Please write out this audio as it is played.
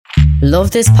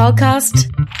Love this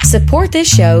podcast? Support this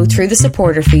show through the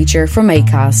supporter feature from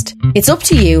Acast. It's up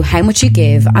to you how much you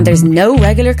give, and there's no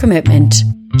regular commitment.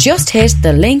 Just hit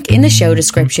the link in the show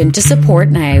description to support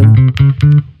now.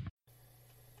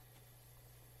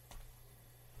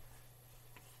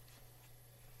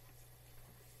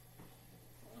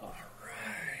 All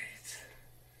right.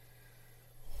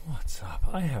 What's up?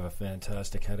 I have a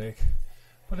fantastic headache,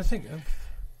 but I think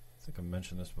I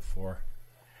mentioned this before.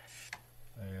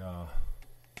 I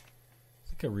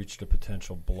think I reached a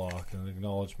potential block, an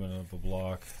acknowledgement of a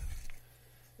block.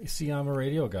 You see, I'm a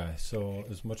radio guy, so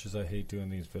as much as I hate doing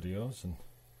these videos, and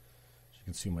as you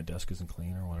can see my desk isn't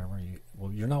clean or whatever,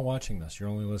 you're not watching this, you're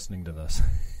only listening to this.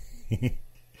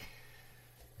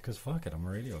 Because fuck it, I'm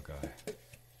a radio guy.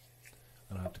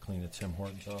 I don't have to clean the Tim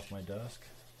Hortons off my desk.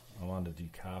 I'm on to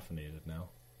decaffeinated now.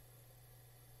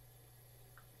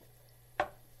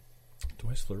 Do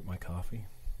I slurp my coffee?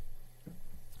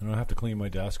 I don't have to clean my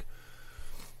desk.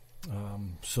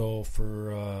 So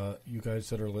for you guys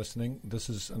that are listening, this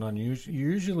is an unusual.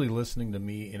 You're usually listening to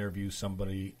me interview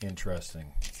somebody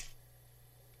interesting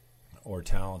or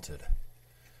talented.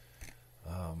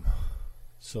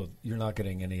 So you're not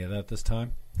getting any of that this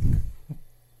time.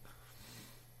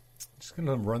 Just going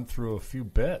to run through a few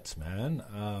bits, man.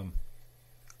 I'm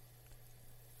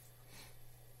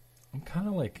kind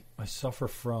of like, I suffer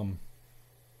from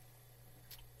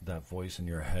that voice in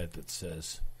your head that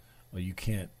says, well,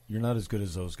 you're not as good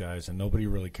as those guys, and nobody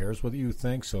really cares what you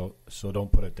think, so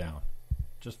don't put it down.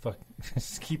 Just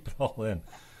keep it all in.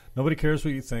 Nobody cares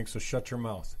what you think, so shut your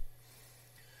mouth.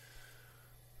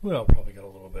 Well, probably got a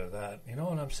little bit of that, you know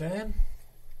what I'm saying?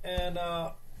 And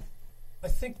I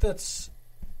think that's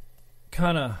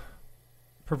kind of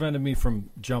prevented me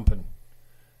from jumping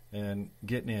and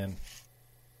getting in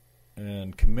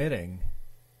and committing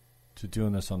to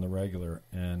doing this on the regular,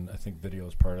 and I think video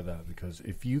is part of that, because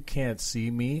if you can't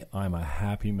see me, I'm a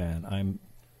happy man. I'm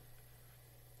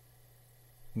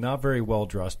not very well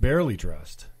dressed, barely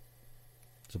dressed.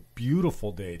 It's a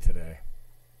beautiful day today,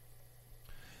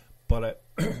 but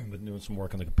I've been doing some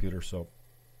work on the computer, so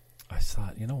I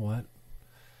thought, you know what?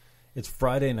 It's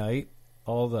Friday night.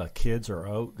 All the kids are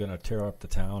out, going to tear up the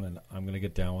town, and I'm going to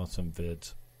get down with some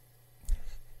vids.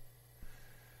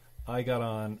 I got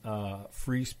on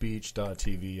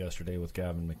freespeech.tv yesterday with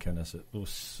Gavin McInnes. It was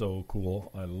so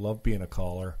cool. I love being a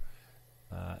caller.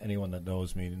 Anyone that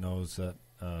knows me knows that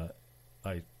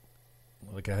I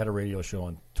had a radio show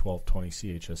on 1220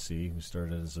 CHSC. We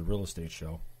started as a real estate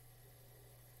show.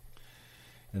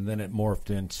 And then it morphed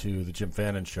into the Jim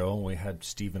Fannin Show. And we had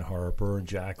Stephen Harper and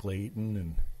Jack Layton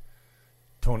and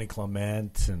Tony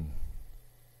Clement and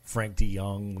Frank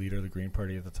DeYoung, leader of the Green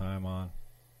Party at the time, on.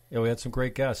 Yeah, we had some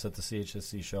great guests at the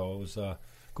CHSC show. It was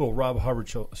cool. Rob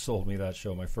Hubbard sold me that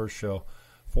show, my first show,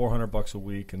 $400 a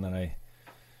week, and then I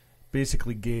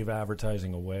basically gave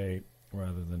advertising away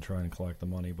rather than trying to collect the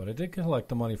money. But I did collect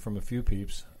the money from a few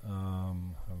peeps. Yeah,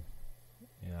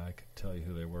 I could tell you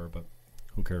who they were, but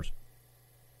who cares?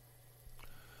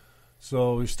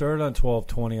 So we started on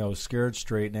 12:20. I was scared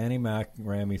straight. Nanny Mac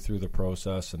ran me through the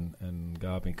process and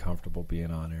got me comfortable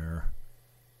being on air.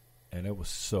 And it was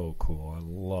so cool. I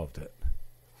loved it.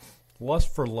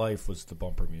 Lust for Life was the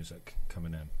bumper music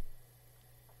coming in.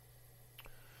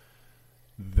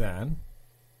 Then,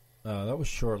 that was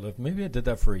short-lived. Maybe I did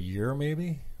that for a year,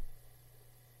 maybe.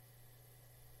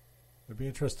 It'd be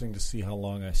interesting to see how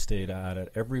long I stayed at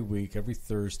it. Every week, every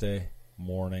Thursday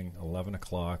morning, 11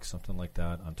 o'clock, something like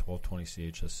that, on 1220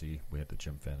 CHSC, we had the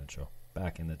Jim Fannin Show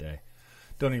back in the day.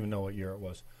 Don't even know what year it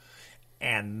was.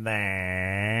 And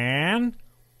then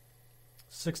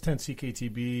 610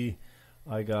 CKTB,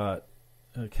 I got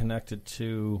connected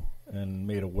to and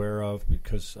made aware of,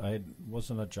 because I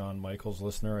wasn't a John Michaels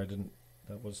listener.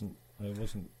 I wasn't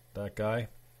that guy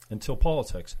until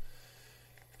politics.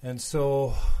 And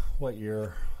so, what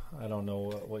year? I don't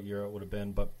know what year it would have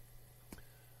been, but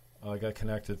I got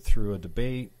connected through a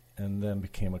debate and then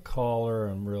became a caller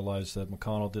and realized that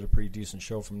McConnell did a pretty decent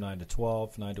show from 9 to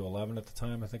 12, 9 to 11 at the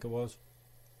time, I think it was.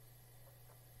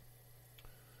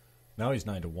 Now he's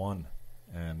 9 to 1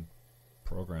 and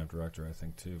program director, I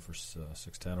think, too, for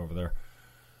 610 over there.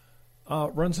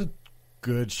 Runs a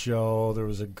good show. There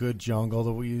was a good jungle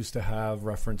that we used to have,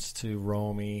 reference to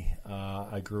Romy.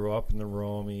 I grew up in the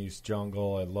Romy's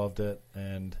jungle. I loved it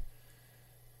and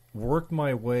worked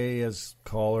my way as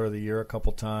caller of the year a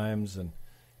couple times, and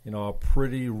a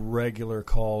pretty regular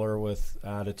caller with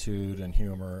attitude and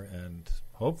humor and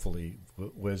hopefully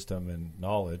wisdom and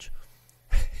knowledge.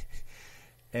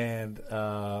 And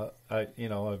I'm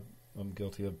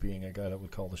guilty of being a guy that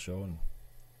would call the show and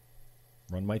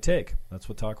run my take. That's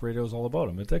what talk radio is all about.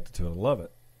 I'm addicted to it. I love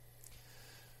it.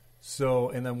 So,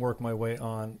 and then work my way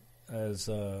on as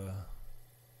a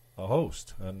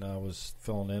host. And I was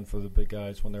filling in for the big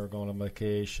guys when they were going on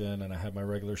vacation. And I had my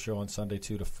regular show on Sunday,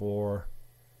 2 to 4.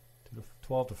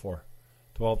 12 to 4.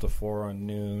 12 to 4 on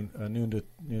noon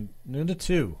to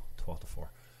 2. 12 to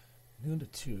 4. Noon to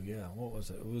 2, yeah. What was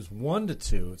it? It was 1 to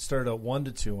 2. It started out 1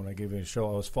 to 2 when I gave you a show.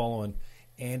 I was following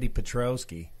Andy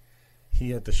Petrowski. He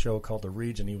had the show called The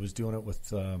Region. He was doing it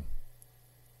with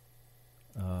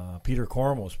Peter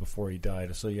Kormos before he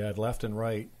died. So you had left and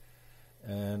right,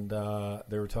 and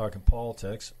they were talking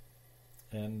politics.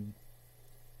 And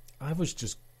I was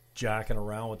just jacking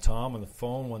around with Tom on the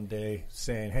phone one day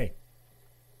saying, hey,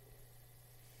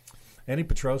 Andy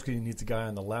Petrowski needs a guy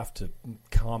on the left to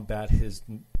combat his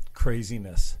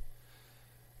craziness.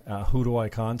 Who do I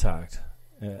contact?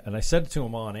 And I said it to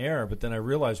him on air, but then I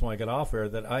realized when I got off air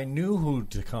that I knew who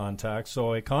to contact,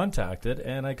 so I contacted,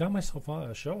 and I got myself on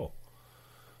a show.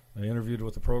 I interviewed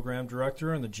with the program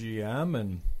director and the GM,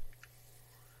 and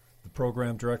the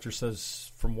program director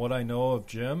says, from what I know of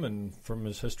Jim and from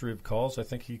his history of calls, I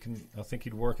think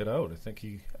he'd work it out. I think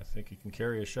he can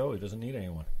carry a show. He doesn't need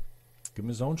anyone. Give him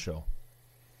his own show.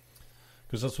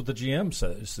 Because that's what the GM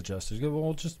suggested. He goes,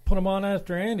 well, just put him on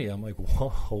after Andy. I'm like,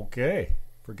 well, okay.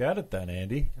 Forget it then,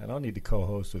 Andy. I don't need to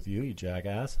co-host with you, you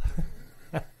jackass.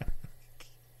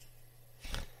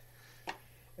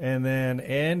 And then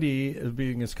Andy,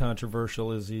 being as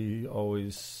controversial as he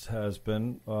always has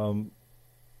been,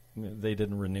 they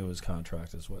didn't renew his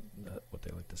contract, is what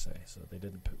they like to say. So they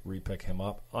didn't re-pick him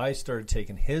up. I started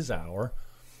taking his hour,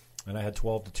 and I had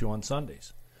 12 to 2 on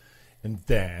Sundays. And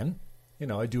then,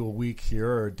 I do a week here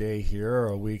or a day here or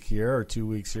a week here or 2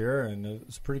 weeks here, and it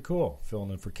was pretty cool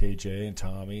filling in for KJ and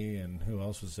Tommy and who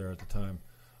else was there at the time.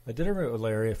 I did everything with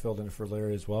Larry. I filled in for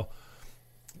Larry as well.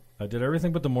 I did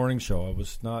everything but the morning show. I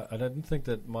didn't think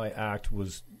that my act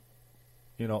was,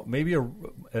 maybe an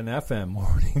FM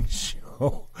morning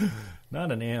show,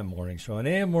 not an AM morning show. An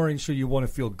AM morning show, you want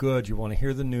to feel good. You want to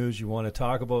hear the news. You want to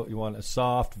talk about, you want a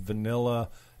soft, vanilla,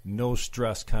 no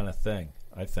stress kind of thing,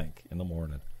 I think, in the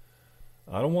morning.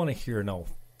 I don't want to hear no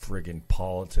friggin'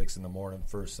 politics in the morning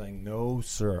first thing. No,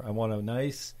 sir. I want a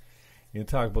nice,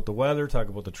 talk about the weather, talk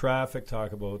about the traffic,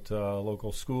 talk about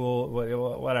local school,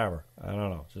 whatever. I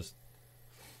don't know. Just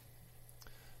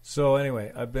so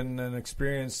anyway, I've been an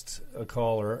experienced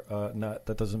caller.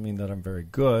 That doesn't mean that I'm very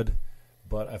good,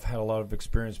 but I've had a lot of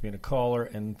experience being a caller,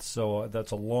 and so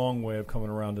that's a long way of coming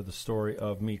around to the story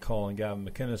of me calling Gavin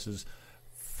McInnes's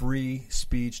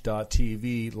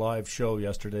freespeech.tv live show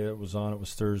yesterday. It was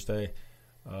Thursday,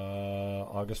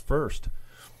 August 1st.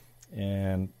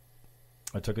 And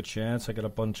I took a chance. I got a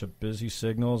bunch of busy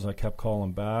signals. I kept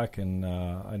calling back, and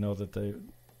I know that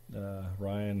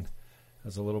Ryan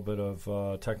has a little bit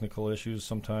of technical issues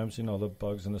sometimes, the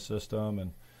bugs in the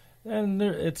system. And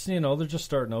they're just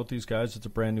starting out, these guys. It's a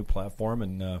brand new platform,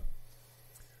 and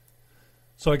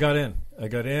so I got in. I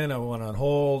went on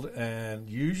hold, and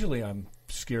usually I'm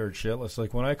scared shitless.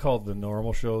 Like when I call the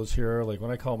normal shows here, like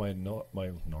when I call my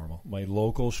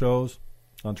local shows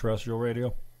on terrestrial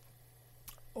radio,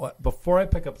 before I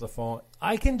pick up the phone,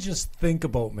 I can just think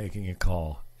about making a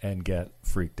call and get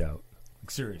freaked out.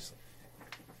 Like, seriously.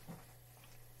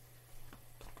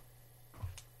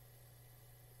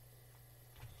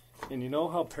 And you know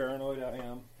how paranoid I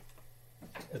am?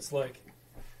 It's like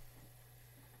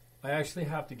I actually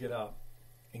have to get up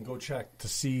and go check to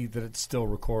see that it's still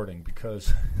recording,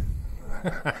 because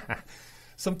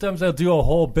sometimes I'll do a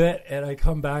whole bit and I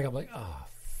come back, I'm like, oh,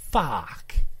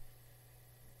 fuck.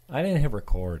 I didn't hit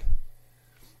record.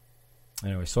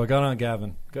 Anyway, so I got on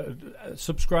Gavin.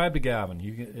 Subscribe to Gavin.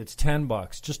 It's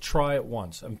 $10. Just try it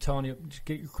once. I'm telling you, just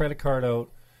get your credit card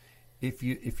out. If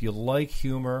you like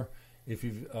humor,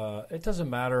 it doesn't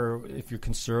matter if you're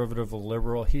conservative or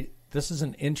liberal. This is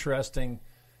an interesting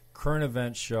current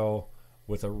event show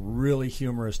with a really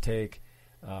humorous take.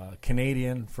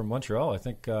 Canadian from Montreal, I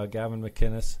think. Gavin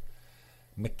McInnes,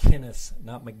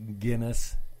 not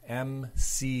McGinnis.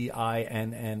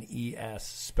 MCINNES.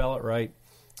 Spell it right.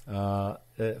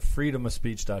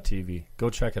 Freedomofspeech.tv. Go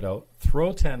check it out.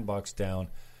 Throw $10 down.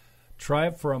 Try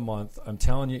it for a month. I'm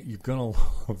telling you, you're gonna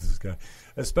love this guy,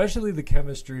 especially the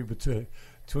chemistry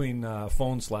between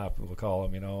Phone Slap, we'll call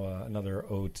him. Another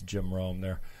ode to Jim Rome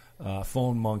there.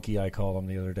 Phone Monkey, I called him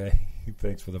the other day.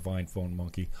 Thanks for the Vine, Phone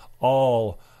Monkey.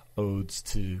 All odes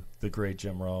to the great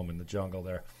Jim Rome in the jungle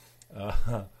there.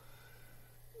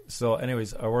 So,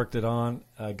 anyways, I worked it on.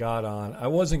 I got on. I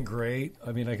wasn't great.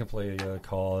 I mean, I can play a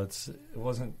call. It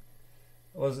wasn't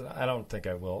I don't think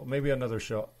I will. Maybe another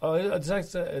show. Oh, it's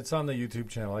on the YouTube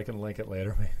channel. I can link it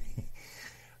later, maybe.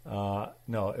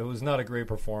 No, it was not a great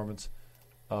performance.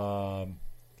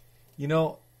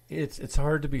 It's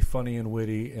hard to be funny and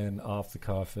witty and off the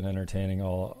cuff and entertaining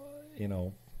all,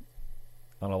 on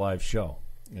a live show.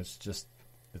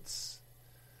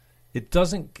 It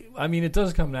does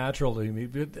come natural to me.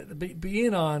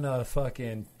 Being on a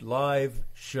fucking live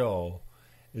show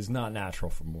is not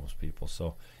natural for most people.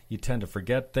 So you tend to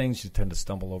forget things. You tend to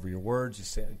stumble over your words.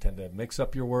 You tend to mix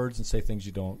up your words and say things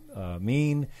you don't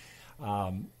mean.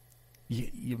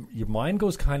 Your mind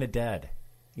goes kind of dead.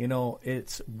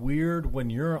 It's weird when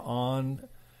you're on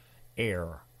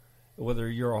air, whether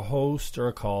you're a host or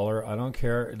a caller, I don't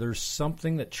care. There's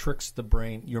something that tricks the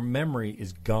brain. Your memory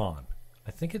is gone.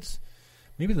 I think it's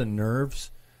maybe the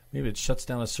nerves. Maybe it shuts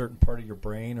down a certain part of your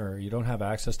brain, or you don't have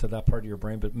access to that part of your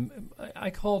brain. But I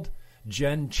called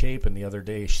Jen Chapin the other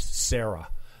day Sarah.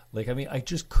 I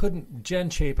just couldn't. Jen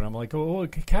Chapin. I'm like, oh,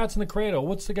 Cats in the Cradle.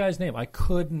 What's the guy's name? I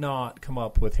could not come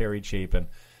up with Harry Chapin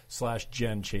 /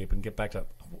 Jen Chapin. Get back to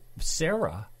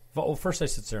Sarah. Well, first I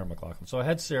said Sarah McLachlan. So I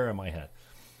had Sarah in my head,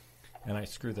 and I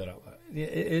screwed that up.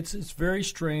 It's very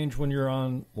strange when you're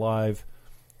on live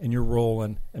and you're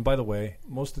rolling. And by the way,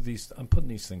 most of these, I'm putting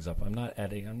these things up. I'm not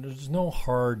editing. There's no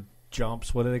hard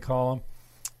jumps. What do they call them?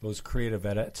 Those creative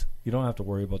edits. You don't have to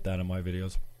worry about that in my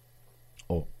videos.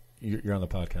 Oh, you're on the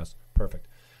podcast. Perfect.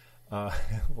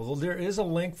 Well, there is a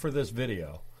link for this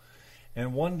video.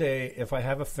 And one day, if I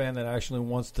have a fan that actually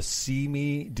wants to see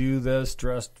me do this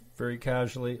dressed very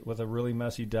casually with a really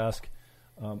messy desk,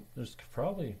 there's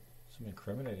probably some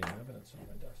incriminating evidence on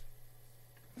my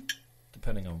desk,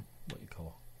 depending on what you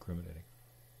call incriminating.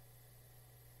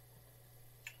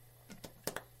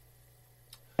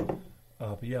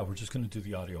 But yeah, we're just going to do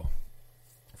the audio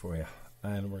for you,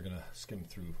 and we're going to skim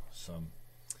through some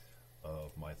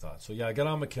of my thoughts. So yeah, I got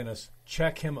on McInnes.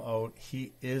 Check him out.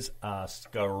 He is a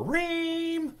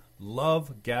scream.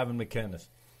 Love Gavin McInnes.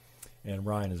 And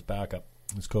Ryan is backup,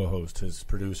 his co-host, his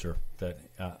producer.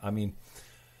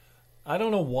 I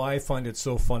don't know why I find it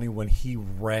so funny when he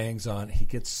rangs on. He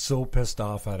gets so pissed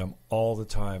off at him all the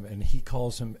time, and he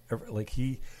calls him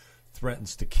he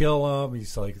threatens to kill him.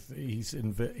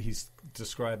 He's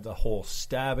described the whole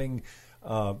stabbing.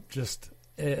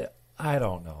 I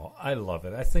don't know. I love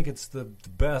it. I think it's the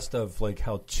best of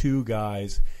how two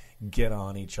guys get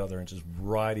on each other and just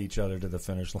ride each other to the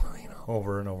finish line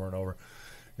over and over and over.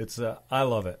 I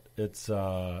love it.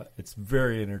 It's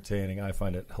very entertaining. I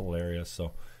find it hilarious.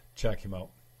 So check him out,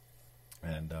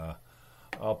 and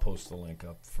I'll post the link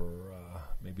up for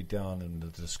maybe down in the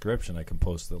description. I can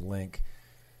post the link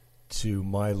to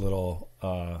my little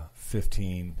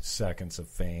 15 seconds of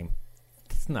fame.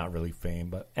 It's not really fame,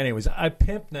 but anyways, I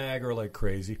pimped Niagara like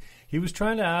crazy. He was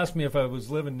trying to ask me if I was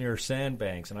living near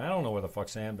Sandbanks, and I don't know where the fuck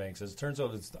Sandbanks is. It turns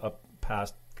out it's up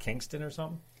past Kingston or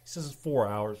something. He says it's 4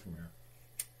 hours from here.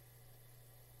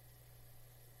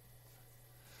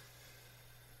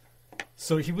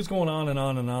 So he was going on and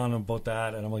on and on about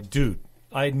that, and I'm like, dude,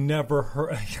 I never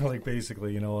heard,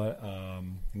 basically, you know what,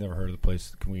 never heard of the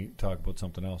place. Can we talk about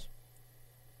something else?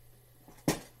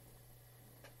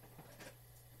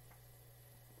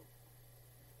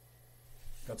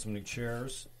 Got some new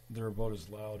chairs. They're about as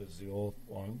loud as the old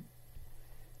one.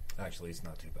 Actually, it's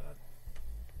not too bad.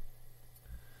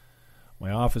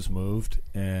 My office moved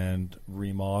and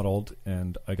remodeled,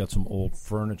 and I got some old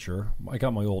furniture. I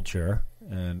got my old chair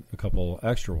and a couple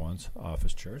extra ones,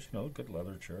 office chairs. Good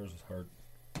leather chairs with hard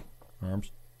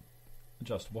arms,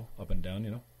 adjustable up and down.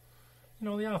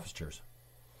 The office chairs.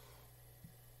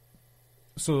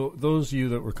 So those of you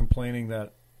that were complaining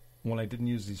that when I didn't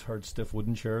use these hard, stiff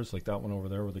wooden chairs, like that one over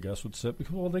there where the guests would sit,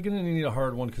 because, well, they're going to need a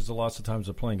hard one because lots of times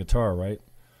they're playing guitar, right?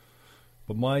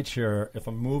 But my chair, if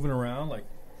I'm moving around,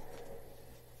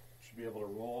 should be able to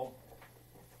roll,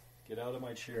 get out of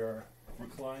my chair,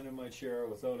 recline in my chair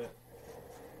without it,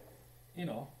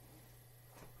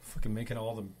 fucking making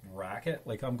all the racket.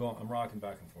 I'm rocking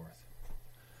back and forth.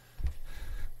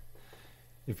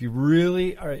 If you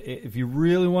really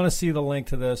want to see the link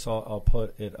to this, I'll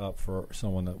put it up for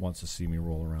someone that wants to see me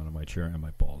roll around in my chair and my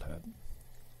bald head.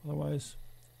 Otherwise,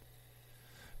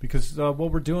 because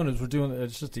what we're doing is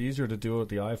it's just easier to do it with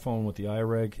the iPhone with the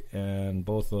iRig and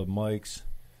both the mics,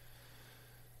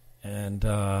 and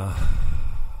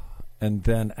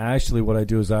then actually what I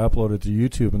do is I upload it to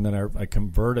YouTube, and then I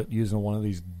convert it using one of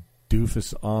these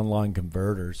doofus online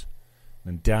converters,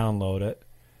 and download it.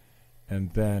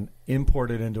 And then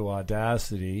import it into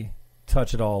Audacity,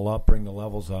 touch it all up, bring the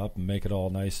levels up, and make it all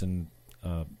nice and,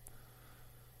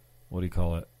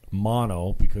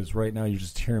 mono, because right now you're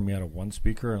just hearing me out of one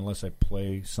speaker unless I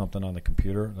play something on the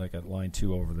computer, like at line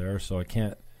 2 over there. So I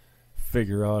can't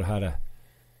figure out how to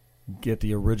get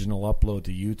the original upload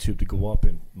to YouTube to go up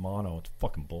in mono. It's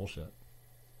fucking bullshit.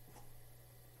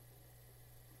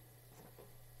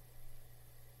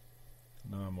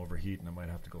 Now I'm overheating. I might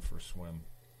have to go for a swim.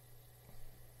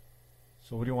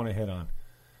 So what do you want to hit on?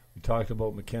 We talked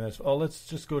about McInnes. Oh, let's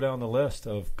just go down the list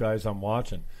of guys I'm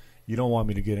watching. You don't want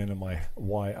me to get into my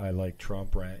why I like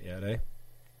Trump rant yet, eh?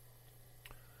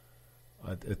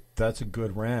 That's a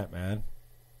good rant, man.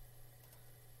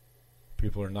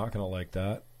 People are not going to like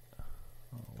that.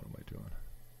 Oh, what am I doing?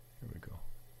 Here we go.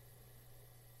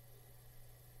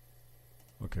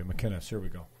 Okay, McInnes. Here we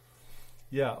go.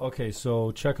 Yeah, okay,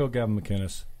 so check out Gavin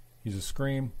McInnes. He's a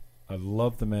scream. I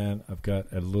love the man. I've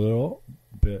got a little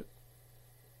bit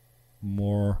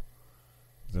more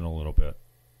than a little bit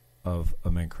of a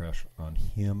man crush on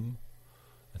him.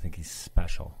 I think he's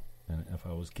special. And if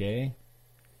I was gay,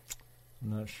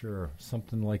 I'm not sure.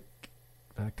 Something like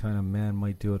that kind of man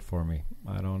might do it for me.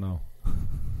 I don't know.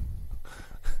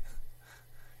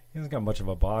 He hasn't got much of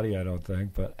a body, I don't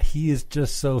think, but he is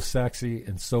just so sexy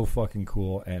and so fucking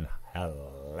cool and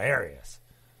hilarious.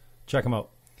 Check him out.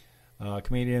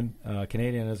 Canadian,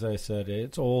 as I said,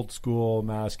 it's old school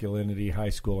masculinity,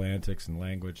 high school antics and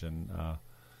language, and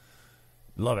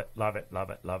love it.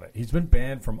 He's been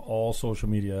banned from all social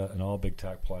media and all big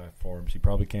tech platforms. He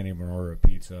probably can't even order a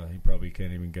pizza. He probably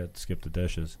can't even skip the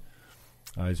dishes.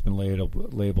 He's been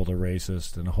labeled a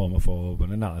racist and a homophobe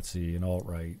and a Nazi and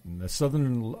alt-right. And the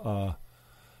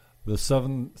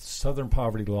Southern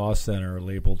Poverty Law Center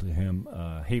labeled him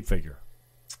a hate figure.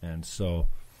 And so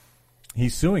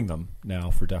he's suing them now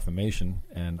for defamation,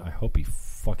 and I hope he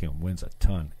fucking wins a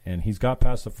ton. And he's got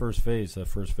past the first phase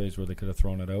where they could have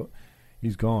thrown it out.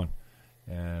 He's gone.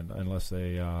 And unless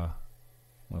they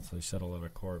settle it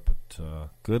at court. But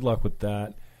good luck with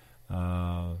that.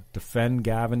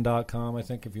 defendgavin.com, I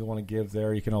think, if you want to give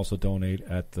there. You can also donate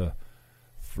at the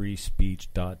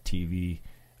freespeech.tv.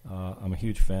 I'm a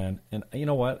huge fan, and you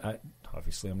know what,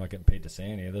 obviously I'm not getting paid to say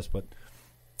any of this, but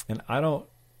and I don't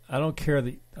care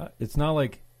that it's not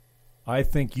like I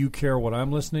think you care what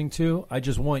I'm listening to. I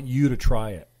just want you to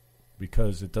try it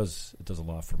because it does a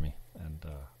lot for me, and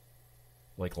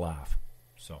laugh.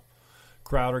 So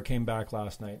Crowder came back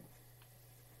last night.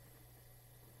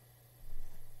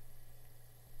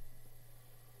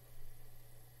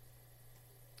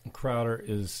 Crowder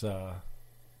is a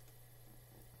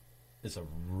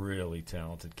really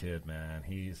talented kid, man.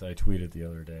 I tweeted the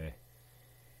other day.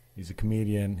 He's a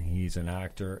comedian. He's an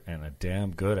actor, and a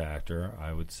damn good actor,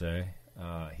 I would say.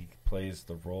 He plays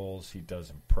the roles. He does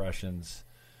impressions.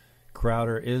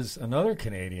 Crowder is another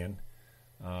Canadian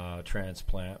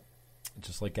transplant,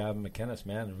 just like Gavin McInnes,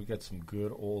 man. We got some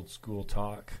good old school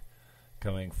talk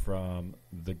coming from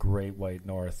the great white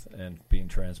north and being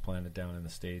transplanted down in the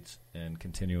States and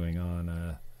continuing on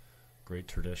a great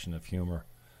tradition of humor.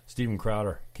 Steven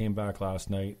Crowder came back last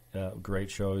night.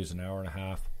 Great show. He's an hour and a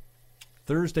half.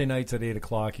 Thursday nights at 8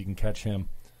 o'clock, you can catch him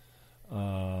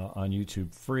on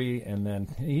YouTube free. And then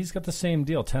he's got the same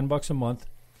deal, $10 a month.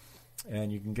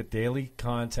 And you can get daily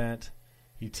content.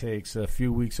 He takes a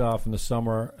few weeks off in the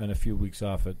summer and a few weeks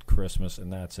off at Christmas,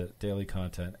 and that's it. Daily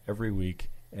content every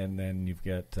week. And then you've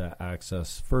got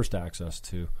first access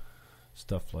to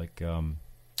stuff like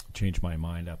Change My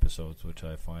Mind episodes, which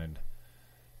I find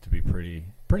to be pretty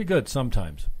good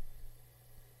sometimes.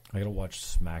 I got to watch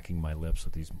smacking my lips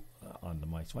with these on the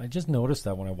mic. So I just noticed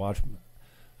that when I watch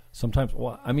sometimes,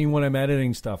 when I'm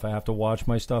editing stuff, I have to watch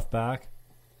my stuff back.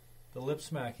 The lip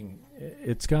smacking,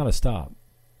 it's got to stop.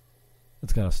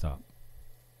 It's got to stop.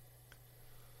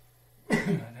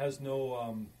 It has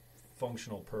no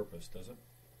functional purpose, does it?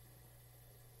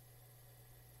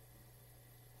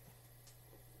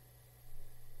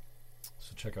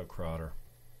 So check out Crowder.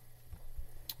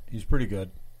 He's pretty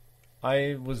good.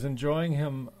 I was enjoying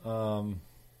him,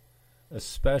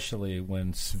 especially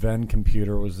when Sven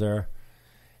Computer was there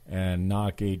and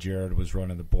Not Gay Jared was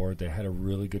running the board. They had a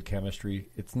really good chemistry.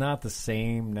 It's not the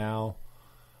same now,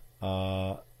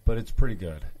 but it's pretty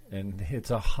good. And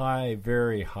it's a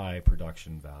very high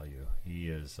production value. He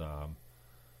is,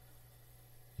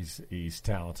 he's a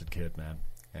talented kid, man.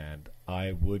 And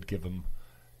I would give him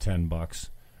 $10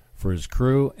 for his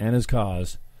crew and his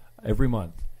cause every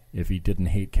month if he didn't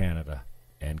hate Canada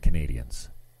and Canadians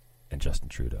and Justin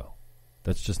Trudeau.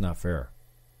 That's just not fair.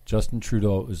 Justin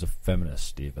Trudeau is a feminist,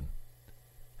 Stephen.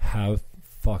 Have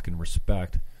fucking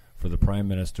respect for the Prime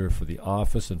Minister, for the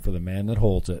office, and for the man that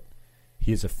holds it.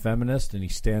 He is a feminist, and he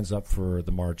stands up for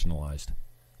the marginalized.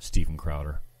 Steven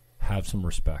Crowder. Have some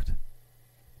respect.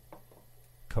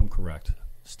 come correct,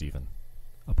 Stephen.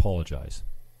 Apologize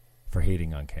for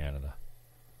hating on Canada.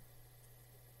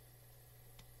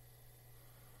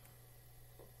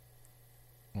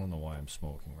 I don't know why I'm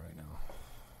smoking right now.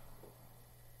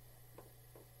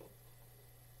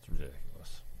 It's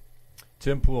ridiculous.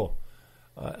 Tim Pool,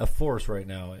 a force right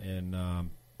now in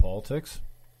politics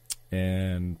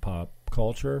and pop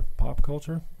culture.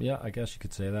 Yeah, I guess you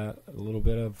could say that. A little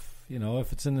bit of,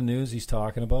 if it's in the news, he's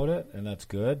talking about it, and that's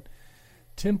good.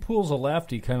 Tim Pool's a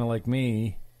lefty, kind of like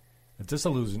me, a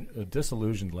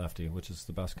disillusioned lefty, which is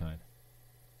the best kind.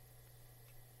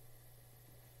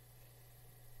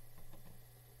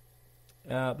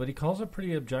 But he calls it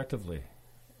pretty objectively.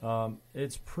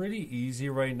 It's pretty easy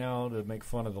right now to make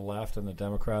fun of the left and the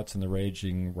Democrats and the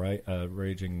raging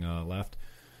left.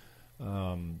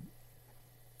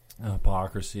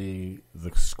 Hypocrisy,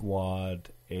 the Squad,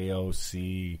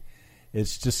 AOC.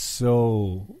 It's just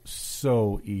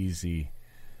so easy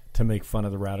to make fun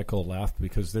of the radical left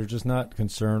because they're just not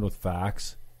concerned with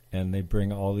facts, and they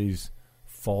bring all these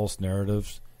false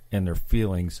narratives and their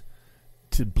feelings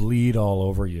to bleed all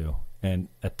over you and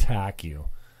attack you.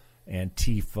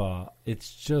 Antifa,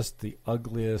 it's just the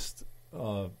ugliest,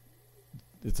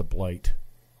 it's a blight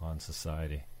on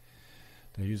society.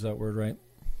 Did I use that word right?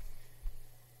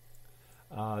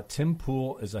 Tim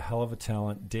Pool is a hell of a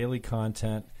talent. Daily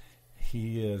content.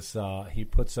 He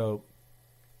puts out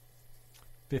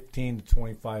 15 to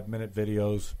 25 minute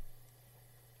videos,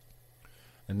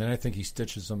 and then I think he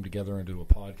stitches them together into a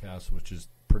podcast, which is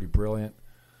pretty brilliant.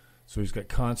 So he's got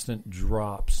constant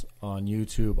drops on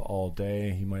YouTube all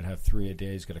day. He might have 3 a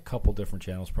day. He's got a couple different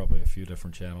channels, probably a few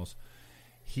different channels.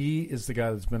 He is the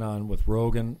guy that's been on with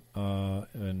Rogan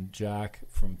and Jack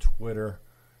from Twitter,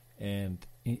 and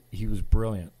he was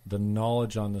brilliant. The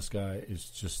knowledge on this guy is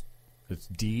just, it's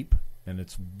deep and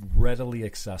it's readily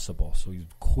accessible. So he's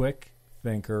a quick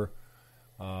thinker.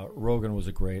 Rogan was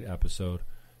a great episode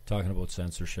talking about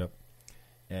censorship.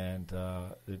 And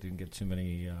it didn't get too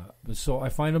many. So I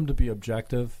find him to be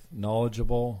objective,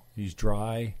 knowledgeable. He's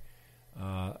dry.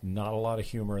 Not a lot of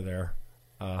humor there,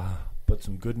 but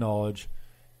some good knowledge.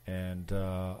 And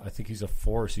I think he's a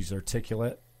force. He's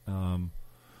articulate.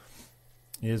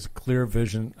 He has a clear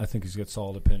vision. I think he's got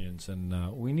solid opinions.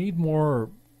 And we need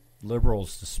more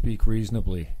liberals to speak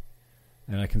reasonably.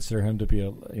 And I consider him to be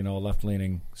a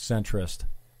left-leaning centrist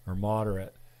or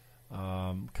moderate,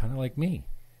 kind of like me.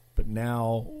 But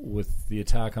now, with the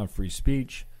attack on free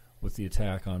speech, with the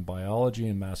attack on biology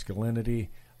and masculinity,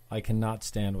 I cannot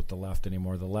stand with the left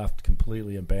anymore. The left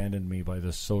completely abandoned me by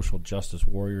this social justice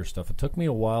warrior stuff. It took me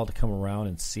a while to come around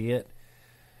and see it.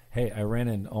 Hey, I ran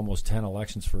in almost 10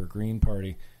 elections for a Green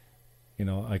Party.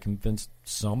 I convinced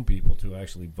some people to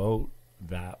actually vote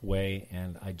that way,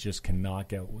 and I just cannot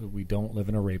get... We don't live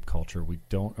in a rape culture. We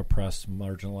don't oppress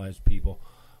marginalized people.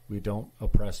 We don't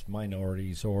oppress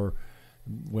minorities or...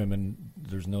 women.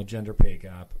 There's no gender pay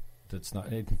gap. That's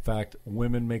not. In fact,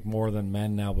 women make more than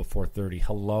men now before 30.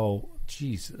 Hello,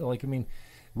 jeez.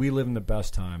 We live in the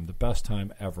best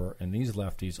time ever, and these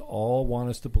lefties all want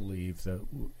us to believe that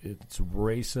it's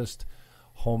racist,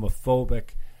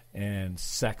 homophobic, and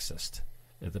sexist.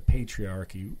 The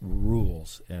patriarchy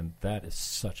rules, and that is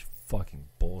such fucking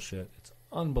bullshit. It's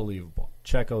unbelievable.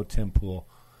 Check out Tim Pool.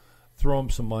 Throw him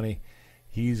some money.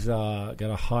 He's got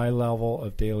a high level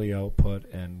of daily output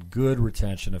and good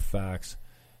retention of facts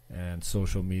and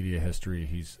social media history.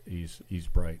 He's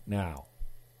bright. Now,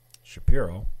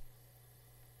 Shapiro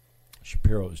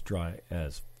is dry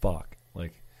as fuck.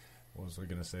 Like, what was I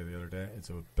going to say the other day? It's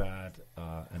a bad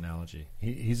analogy.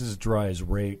 He's as dry as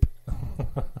rape.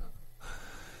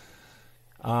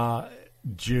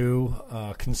 Jew,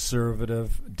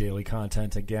 conservative, daily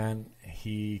content again.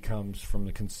 He comes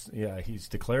from he's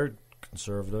declared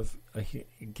conservative. He,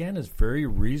 again, is very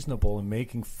reasonable in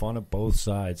making fun of both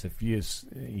sides.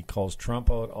 He calls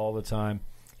Trump out all the time.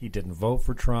 He didn't vote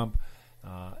for Trump.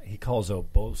 He calls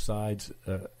out both sides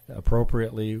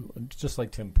appropriately, just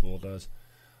like Tim Pool does.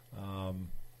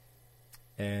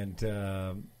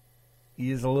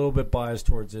 He is a little bit biased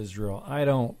towards Israel.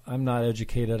 I'm not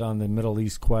educated on the Middle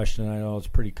East question. I know it's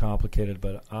pretty complicated,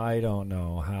 but I don't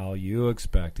know how you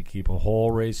expect to keep a whole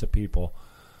race of people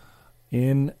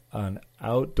in an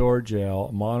outdoor jail,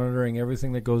 monitoring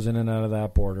everything that goes in and out of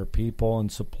that border, people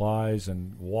and supplies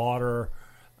and water.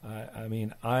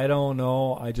 I don't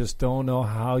know. I just don't know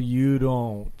how you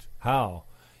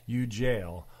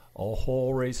jail a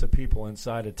whole race of people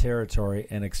inside a territory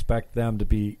and expect them to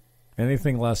be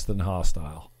anything less than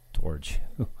hostile towards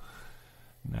you.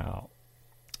 Now,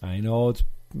 I know it's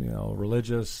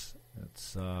religious.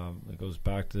 It goes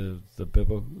back to the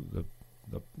biblical,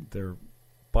 their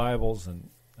Bibles, and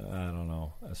I don't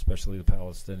know, especially the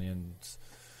Palestinians.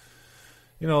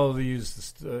 You know, they use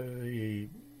this, you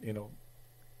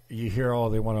hear,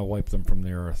 they want to wipe them from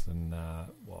the earth, and,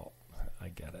 well, I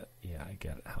get it. Yeah, I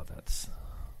get it, how that's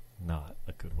not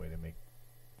a good way to make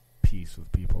peace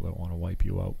with people that want to wipe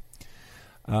you out.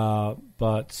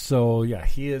 But, so, yeah,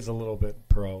 he is a little bit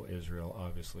pro-Israel,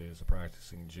 obviously, as a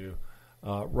practicing Jew.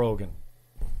 Rogan,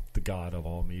 the god of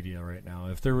all media right now.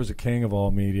 If there was a king of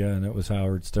all media and it was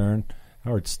Howard Stern,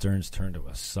 Howard Stern's turned to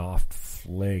a soft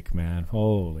flake, man.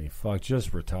 Holy fuck,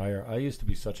 just retire. I used to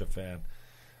be such a fan,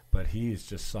 but he's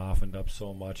just softened up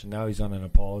so much, and now he's on an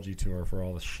apology tour for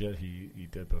all the shit he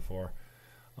did before.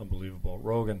 Unbelievable.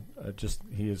 Rogan,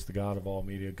 he is the god of all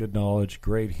media. Good knowledge,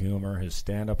 great humor. His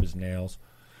stand-up is nails.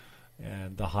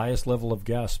 And the highest level of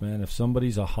guests, man. If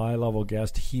somebody's a high-level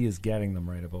guest, he is getting them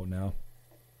right about now.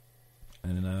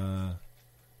 And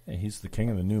he's the king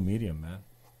of the new medium, man.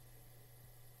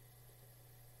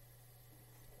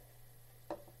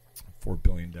 4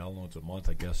 billion downloads a month,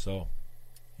 I guess so.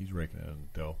 He's raking it in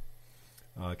the dough.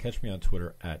 Catch me on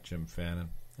Twitter at Jim Fannin.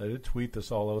 I did tweet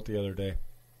this all out the other day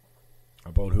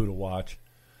about who to watch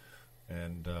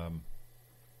and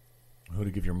who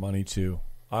to give your money to.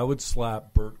 I would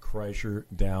slap Bert Kreischer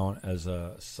down as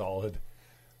a solid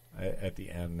at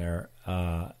the end there.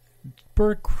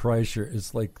 Bert Kreischer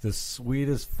is like the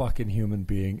sweetest fucking human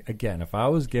being. Again, if I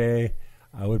was gay,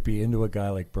 I would be into a guy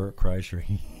like Bert Kreischer.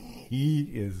 He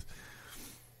is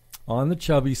on the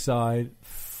chubby side,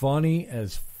 funny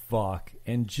as fuck,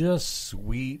 and just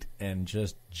sweet and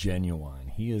just genuine.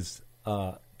 He is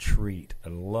a treat. I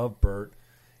love Bert.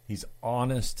 He's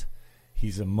honest.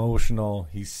 He's emotional.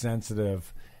 He's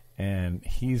sensitive. And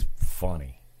he's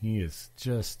funny. He is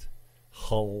just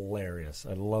hilarious.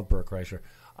 I love Bert Kreischer.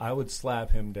 I would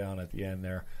slap him down at the end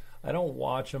there. I don't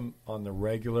watch him on the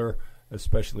regular,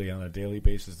 especially on a daily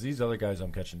basis. These other guys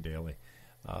I'm catching daily.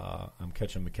 I'm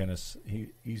catching McInnes.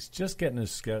 He's just getting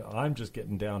his schedule. I'm just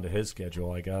getting down to his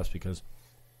schedule, I guess, because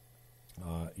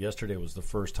yesterday was the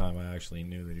first time I actually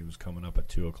knew that he was coming up at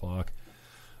 2 o'clock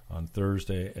on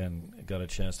Thursday and got a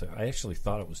chance to. I actually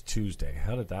thought it was Tuesday.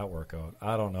 How did that work out?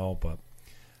 I don't know, but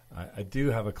I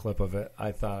do have a clip of it.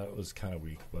 I thought it was kind of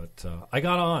weak, but I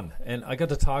got on, and I got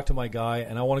to talk to my guy,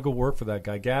 and I want to go work for that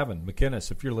guy, Gavin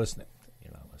McInnes, if you're listening.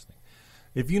 You're not listening.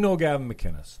 If you know Gavin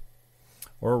McInnes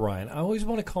or Ryan, I always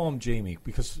want to call him Jamie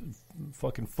because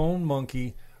fucking phone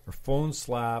monkey or phone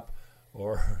slap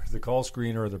or the call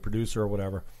screener or the producer or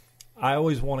whatever, I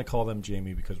always want to call them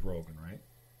Jamie because Rogan, right?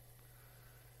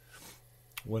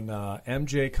 When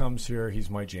MJ comes here, he's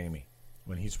my Jamie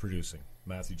when he's producing,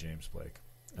 Matthew James Blake.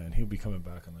 And he'll be coming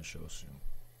back on the show soon.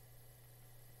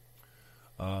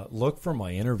 Look for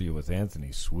my interview with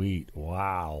Anthony Sweet.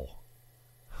 Wow.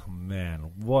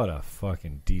 Man, what a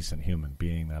fucking decent human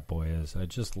being that boy is. I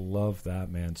just love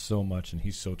that man so much, and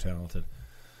he's so talented.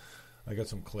 I got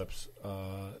some clips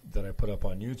that I put up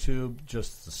on YouTube,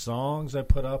 just the songs I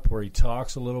put up where he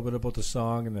talks a little bit about the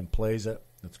song and then plays it.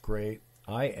 That's great.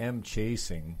 I am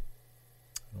chasing.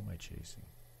 Who am I chasing?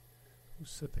 Who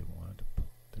said they wanted to?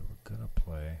 They were gonna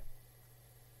play.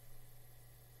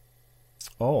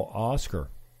 Oh, Oscar,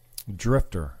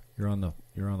 Drifter. You're on the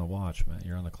watch, man.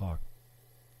 You're on the clock.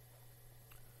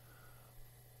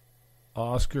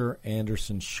 Oscar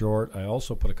Anderson Short. I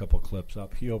also put a couple clips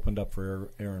up. He opened up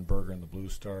for Aaron Berger and the Blue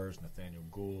Stars, Nathaniel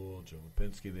Gould, Joe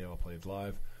Lipinski. They all played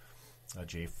live.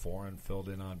 Jay Foreign filled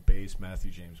in on bass.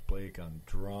 Matthew James Blake on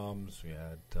drums. We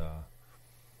had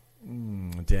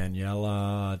Danielle.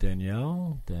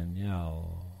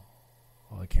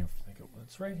 Oh, I can't think of it.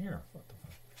 It's right here. What the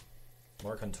fuck?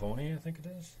 Mark Antoni, I think it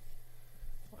is.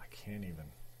 I can't even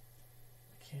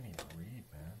read,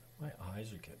 man. My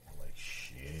eyes are getting like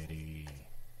shitty.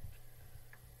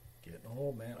 Getting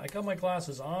old, man. I got my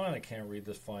glasses on and I can't read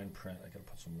this fine print. I gotta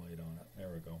put some light on it. There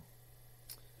we go.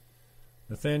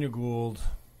 Nathaniel Gould.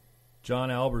 John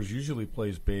Albers usually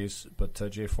plays bass, but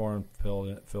Jay Foreign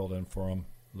filled in for him.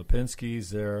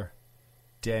 Lipinski's there.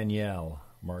 Danielle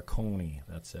Marconi,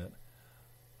 that's it.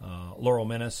 Laurel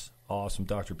Menace, awesome.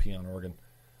 Dr. P on organ.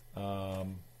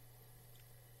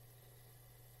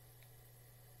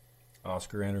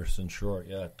 Oscar Anderson Short,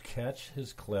 yeah. Catch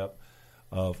his clip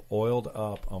of Oiled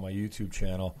Up on my YouTube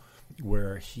channel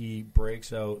where he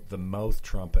breaks out the mouth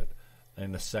trumpet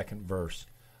in the second verse.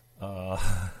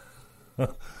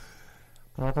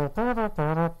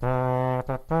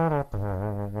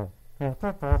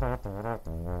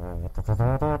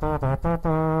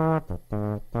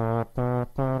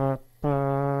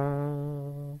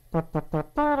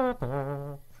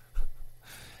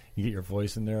 You get your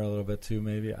voice in there a little bit too,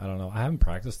 maybe. I don't know. I haven't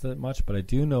practiced it much, but I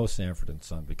do know Sanford and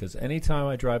Son because anytime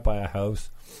I drive by a house,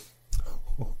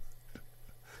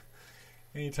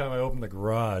 anytime I open the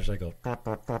garage, I go.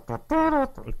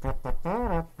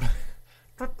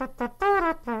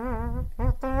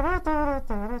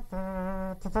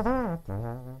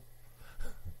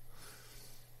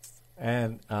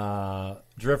 And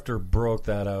Drifter broke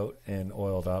that out and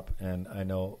Oiled Up, and I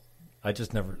know I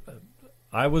just never,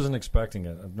 I wasn't expecting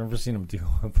it. I've never seen him do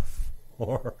it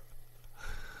before.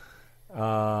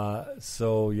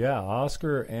 So yeah,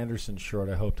 Oscar Anderson Short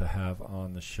I hope to have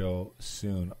on the show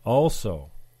soon. Also,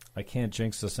 I can't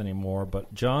jinx this anymore,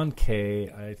 but John Kay,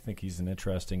 I think he's an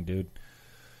interesting dude.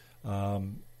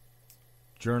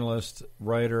 Journalist,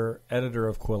 writer, editor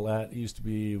of Quillette. He used to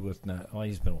be with,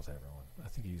 he's been with everyone. I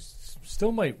think he's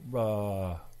still might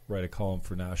write a column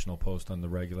for National Post on the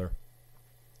regular.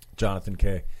 Jonathan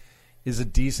Kay is a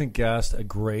decent guest, a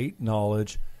great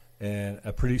knowledge, and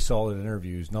a pretty solid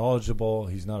interview. He's knowledgeable.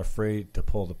 He's not afraid to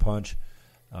pull the punch.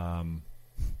 And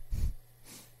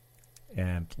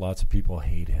lots of people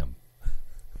hate him.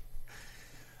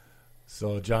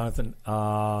 So, Jonathan,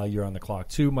 you're on the clock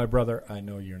too, my brother. I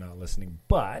know you're not listening,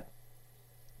 but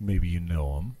maybe you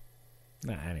know him.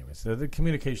 Anyways, the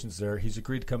communication's there. He's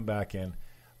agreed to come back in.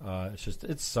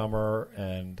 It's summer,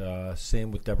 and same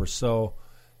with Deborah So.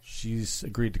 She's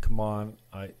agreed to come on.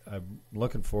 I'm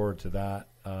looking forward to that.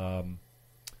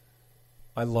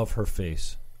 I love her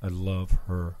face.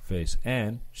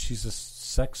 And she's a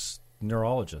sex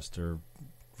neurologist or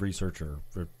researcher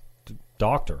or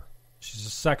doctor. She's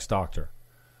a sex doctor.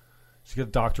 She's got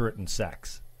a doctorate in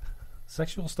sex.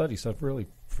 Sexual studies, that's really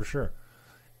for sure.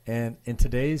 And in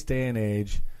today's day and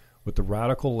age, with the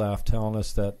radical left telling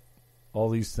us that all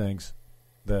these things,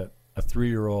 that a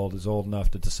 3-year-old is old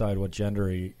enough to decide what gender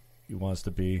he wants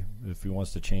to be, if he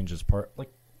wants to change his part.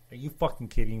 Like, are you fucking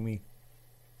kidding me?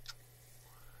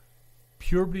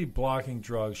 Puberty-blocking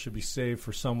drugs should be saved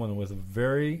for someone with a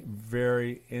very,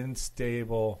 very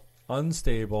unstable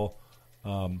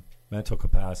mental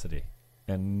capacity,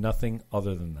 and nothing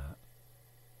other than that.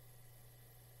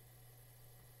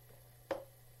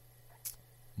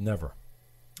 Never.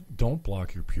 Don't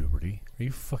block your puberty. Are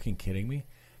you fucking kidding me?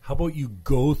 How about you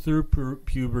go through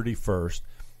puberty first,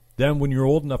 then when you're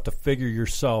old enough to figure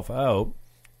yourself out,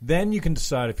 then you can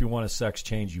decide if you want a sex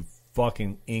change, you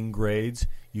fucking ingrades,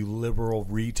 you liberal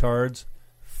retards.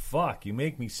 Fuck, you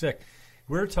make me sick.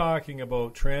 We're talking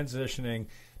about transitioning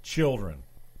children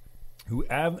who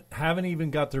haven't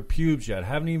even got their pubes yet,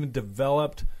 haven't even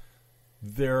developed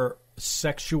their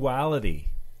sexuality,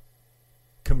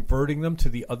 converting them to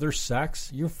the other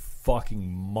sex. You're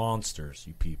fucking monsters,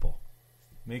 you people.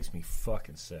 Makes me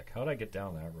fucking sick. How'd I get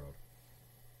down that road?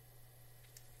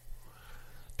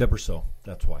 Deborah So,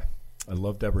 that's why. I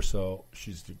love Deborah So.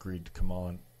 She's agreed to come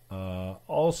on.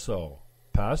 Also,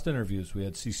 past interviews, we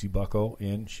had Cece Bucko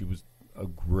in. She was a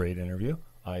great interview,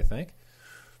 I think.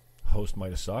 Host might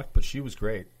have sucked, but she was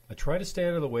great. I try to stay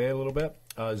out of the way a little bit.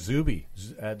 Zuby,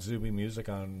 at Zuby Music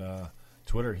on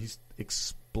Twitter, he's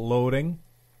exploding.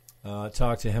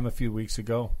 Talked to him a few weeks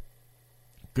ago.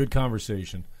 Good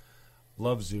conversation.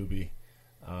 Love Zuby.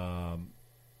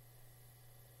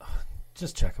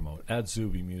 Just check him out. At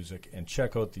Zuby Music. And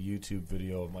check out the YouTube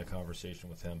video of my conversation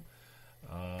with him.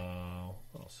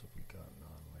 What else have we gotten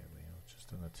on lately?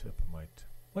 Just on the tip of my...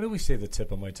 Why do we say the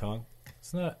tip of my tongue?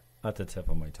 It's not at the tip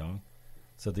of my tongue.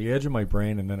 It's at the edge of my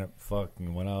brain, and then it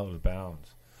fucking went out of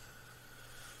bounds.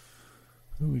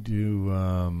 What do we do?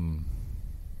 I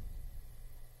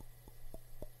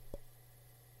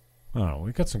don't know.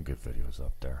 We got some good videos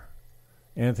up there.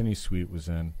 Anthony Sweet was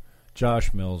in.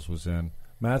 Josh Mills was in.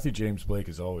 Matthew James Blake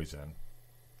is always in.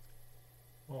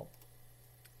 Well,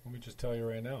 let me just tell you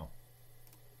right now,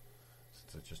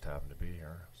 since it just happened to be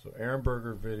here. So Aaron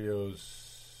Berger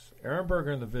videos. Aaron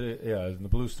Berger in the video, yeah, in the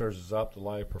Blue Stars is up. The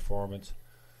live performance.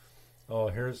 Oh,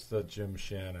 here's the Jim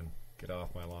Shannon. Get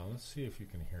off my lawn. Let's see if you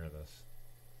can hear this.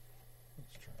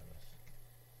 Let's try this.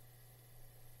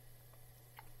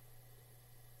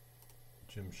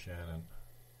 Jim Shannon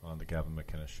on the Gavin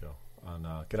McInnes show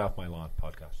on Get Off My Lawn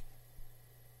podcast.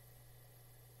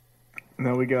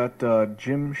 Now we got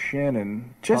Jim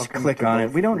Shannon. Just click on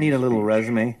it. We don't need a little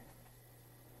resume.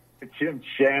 It's Jim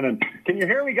Shannon. Can you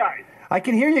hear me, guys? I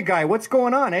can hear you, Guy. What's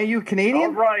going on? Are you Canadian?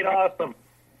 All right, awesome.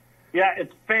 Yeah,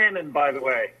 it's Fannin, by the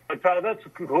way. But that's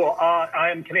cool.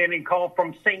 I am Canadian, calling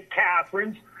from St.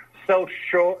 Catharines, south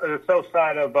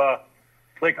side of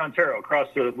Lake Ontario, across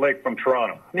the lake from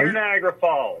Toronto, near Niagara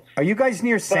Falls. Are you guys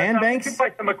near Sandbanks?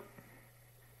 Sorry,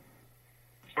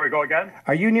 go again?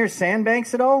 Are you near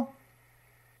Sandbanks at all?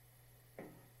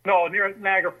 No, near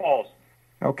Niagara Falls.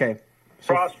 Okay.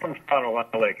 Across from Toronto on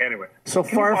the lake, anyway. So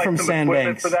Can you far buy from some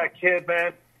equipment Sandbanks. for that kid,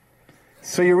 man?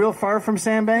 So you're real far from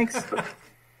Sandbanks?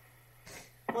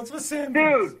 What's with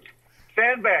sandbags? Dude,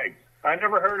 sandbags. I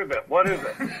never heard of it. What is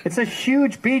it? It's a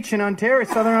huge beach in Ontario,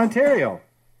 Southern Ontario.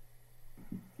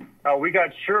 We got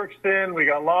Shirkston, we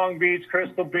got Long Beach,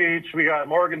 Crystal Beach, we got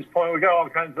Morgan's Point, we got all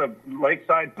kinds of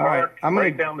lakeside All right, parks I'm gonna-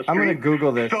 right down the street. I'm gonna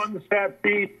Google this. Sunset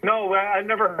Beach. No, I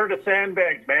never heard of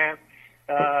sandbags, man.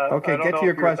 Okay, I don't get know to your if you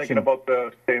were question. thinking about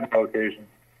the same location.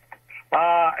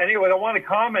 Anyway, I want to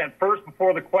comment first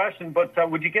before the question, but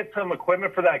would you get some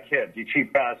equipment for that kid, you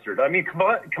cheap bastard? I mean,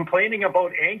 complaining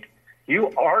about ink,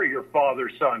 you are your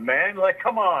father's son, man. Like,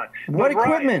 come on. What But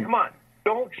Ryan, equipment? come on.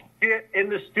 Don't shit in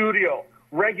the studio.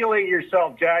 Regulate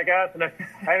yourself, jackass. And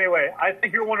anyway, I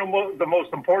think you're one of the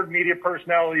most important media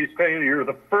personalities. You're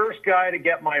the first guy to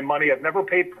get my money. I've never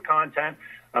paid for content.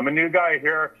 I'm a new guy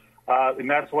here, and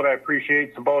that's what I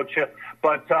appreciate about you.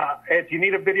 But if you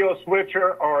need a video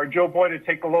switcher or a Joe Boy to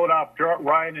take the load off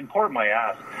Ryan and port my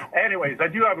ass. Anyways, I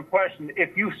do have a question.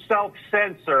 If you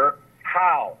self-censor,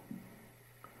 how?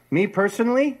 Me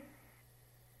personally?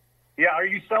 Yeah, are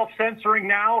you self-censoring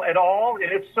now at all?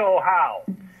 And if so, how?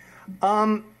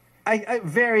 I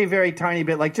very, very tiny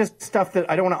bit, like just stuff that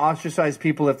I don't want to ostracize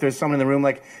people if there's someone in the room.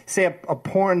 Like, say a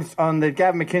porn on the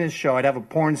Gavin McInnes show, I'd have a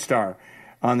porn star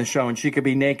on the show, and she could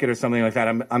be naked or something like that.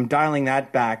 I'm dialing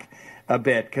that back a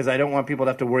bit because I don't want people to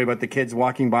have to worry about the kids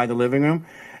walking by the living room.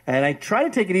 And I try to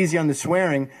take it easy on the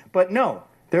swearing, but no,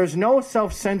 there's no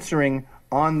self-censoring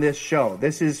on this show.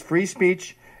 This is free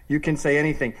speech. You can say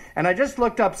anything. And I just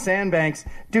looked up Sandbanks.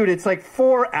 Dude, it's like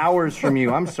 4 hours from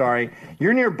you. I'm sorry.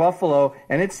 You're near Buffalo,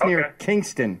 and it's near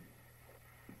Kingston.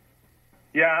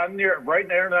 Yeah, I'm right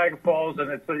near Niagara Falls,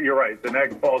 and you're right. The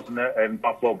Niagara Falls and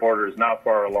Buffalo border is not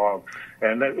far along.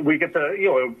 And then we get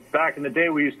back in the day,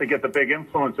 we used to get the big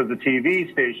influence of the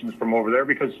TV stations from over there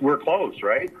because we're close,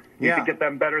 right? You can get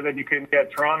them better than you can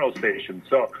get Toronto stations.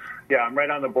 So, yeah, I'm right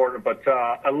on the border. But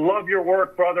I love your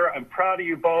work, brother. I'm proud of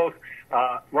you both.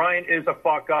 Ryan is a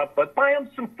fuck up, but buy him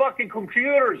some fucking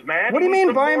computers, man. What do you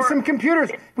mean buy him some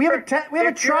computers? We have a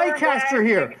TriCaster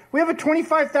here. We have a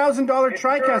 $25,000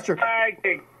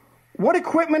 TriCaster. What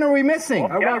equipment are we missing?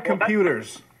 I want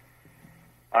computers.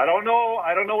 I don't know.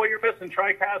 I don't know what you're missing.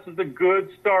 TriCast is a good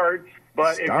start,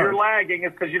 but if you're lagging,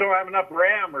 it's because you don't have enough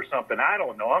RAM or something. I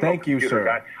don't know. I'm Thank no you, computer sir.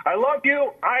 guy. I love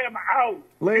you. I am out.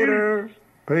 Later.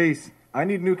 Peace. I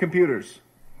need new computers.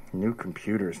 New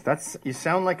computers. You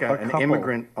sound like an couple.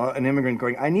 immigrant. An immigrant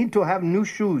going, I need to have new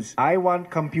shoes. I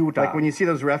want computer. Like when you see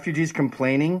those refugees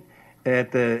complaining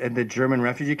at the German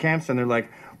refugee camps, and they're like,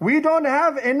 we don't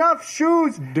have enough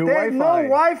shoes. There's no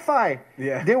Wi-Fi.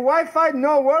 Yeah. The Wi-Fi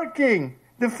not working.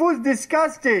 The food's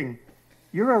disgusting.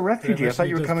 You're a refugee. I thought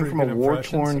you were coming from a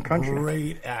war-torn country.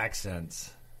 Great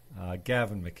accents.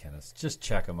 Gavin McInnes. Just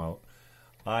check him out.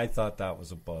 I thought that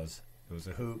was a buzz. It was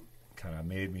a hoot. Kind of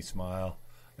made me smile.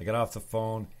 I got off the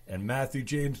phone, and Matthew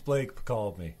James Blake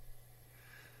called me.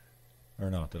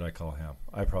 Or no, did I call him?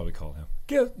 I probably called him.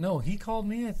 No, he called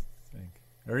me, I think.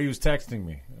 Or he was texting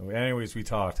me. Anyways, we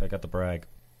talked. I got the brag.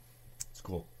 It's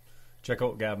cool. Check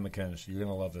out Gavin McInnes. You're going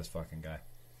to love this fucking guy.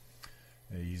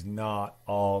 He's not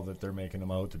all that they're making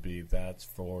him out to be. That's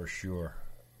for sure.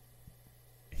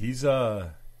 He's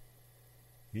a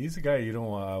guy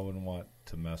I wouldn't want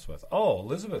to mess with. Oh,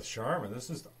 Elizabeth Sharma. This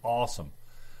is awesome.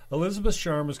 Elizabeth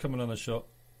Sharma is coming on the show.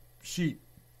 We've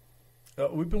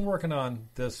been working on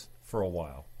this for a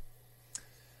while.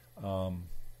 I'll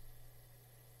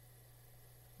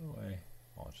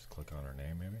just click on her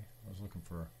name, maybe. I was looking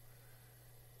for...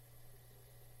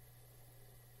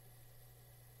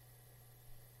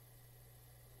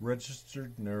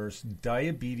 Registered nurse,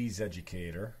 diabetes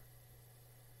educator,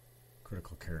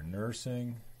 critical care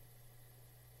nursing.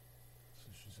 So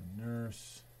she's a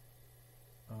nurse.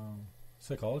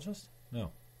 Psychologist?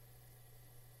 No.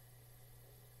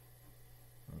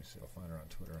 Let me see. I'll find her on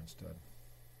Twitter instead.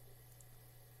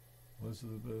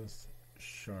 Elizabeth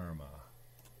Sharma.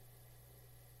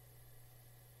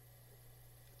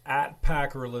 At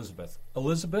Packer Elizabeth.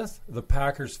 Elizabeth, the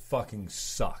Packers fucking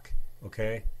suck.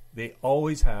 Okay? They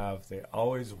always have. They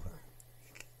always will.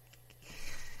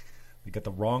 They get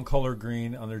the wrong color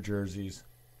green on their jerseys.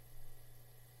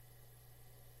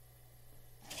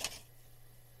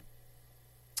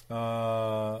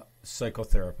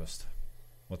 Psychotherapist.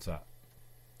 What's that?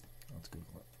 Let's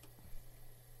Google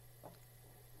it.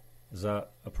 Is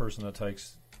that a person that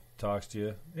talks to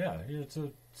you? Yeah, it's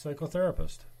a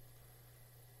psychotherapist.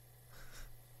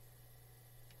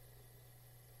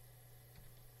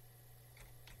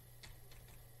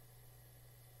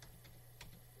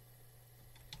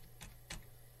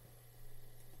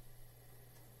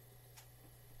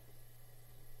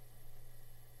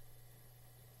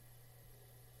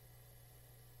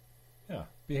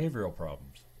 behavioral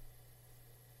problems.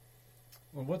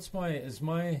 Well,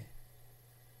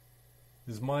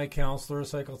 is my counselor a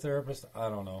psychotherapist? I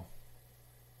don't know.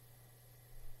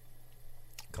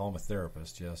 Call him a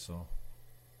therapist, yeah, so.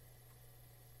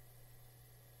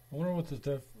 I wonder what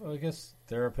I guess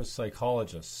therapist,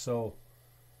 psychologist. So,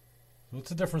 what's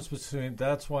the difference between,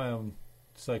 that's why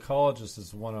psychologist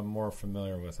is the one I'm more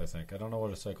familiar with, I think. I don't know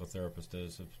what a psychotherapist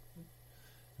is. It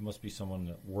must be someone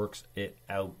that works it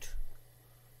out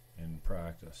in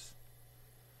practice.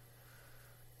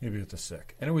 Maybe with the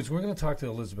sick. Anyways, we're going to talk to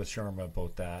Elizabeth Sharma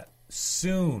about that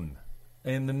soon.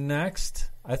 I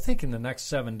think in the next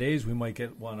 7 days, we might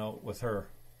get one out with her.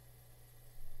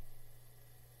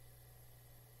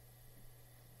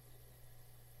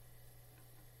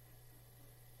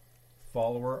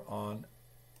 Follow her on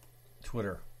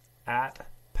Twitter,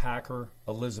 @Packer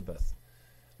Elizabeth.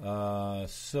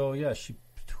 So, yeah, she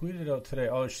tweeted out today,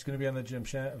 she's going to be on the Jim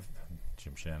Shannon.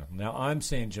 Now, I'm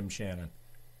saying Jim Shannon.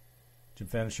 Jim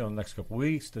Fannin Show in the next couple of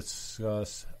weeks to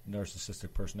discuss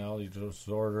narcissistic personality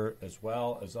disorder as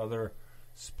well as other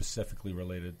specifically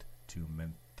related to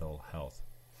mental health.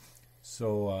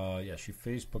 So, she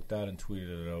Facebooked that and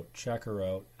tweeted it out. Check her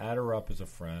out. Add her up as a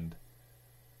friend.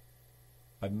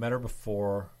 I've met her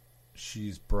before.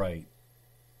 She's bright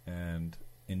and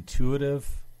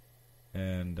intuitive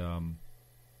and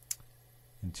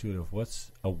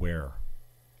aware.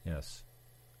 Yes,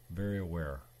 very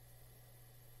aware.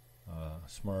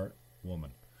 Smart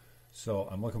woman. So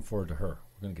I'm looking forward to her.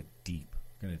 We're going to get deep.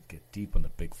 We're going to get deep on the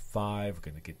big five. We're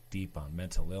going to get deep on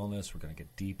mental illness. We're going to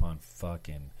get deep on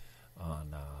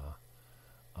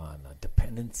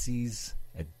dependencies,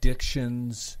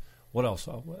 addictions. What else?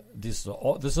 This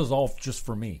is all just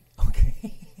for me.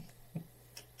 Okay.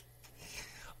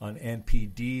 On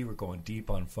NPD, we're going deep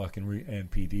on fucking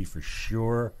NPD for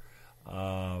sure.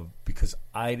 Because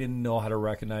I didn't know how to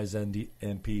recognize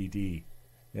NPD.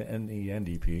 The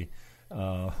NDP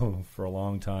for a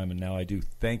long time, and now I do.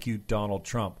 Thank you, Donald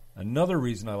Trump. Another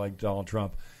reason I like Donald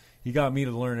Trump, he got me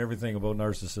to learn everything about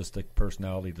narcissistic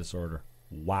personality disorder.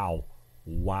 Wow.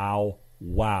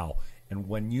 And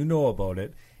when you know about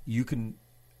it, you can,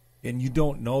 and you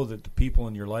don't know that the people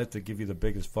in your life that give you the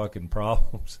biggest fucking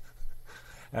problems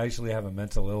actually have a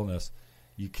mental illness.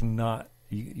 You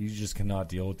just cannot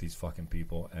deal with these fucking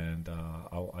people, and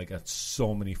I got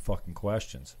so many fucking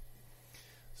questions.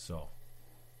 So,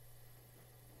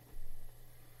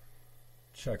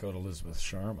 check out Elizabeth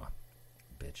Sharma,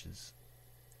 bitches.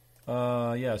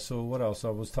 So what else? I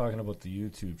was talking about the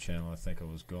YouTube channel. I think I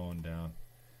was going down.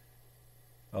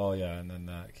 Oh, yeah, and then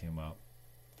that came up.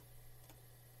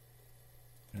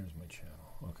 There's my channel.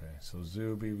 Okay, so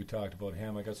Zuby, we talked about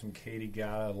him. I got some Katie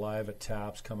Gala live at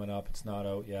TAPS coming up. It's not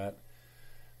out yet.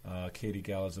 Katie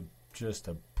Gala's just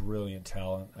a brilliant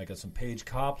talent. I got some Paige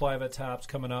Kopp live at TAPS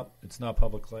coming up. It's not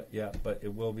public yet, but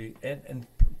it will be. And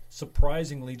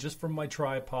surprisingly, just from my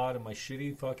tripod and my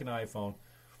shitty fucking iPhone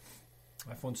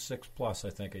 6 Plus, I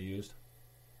think I used.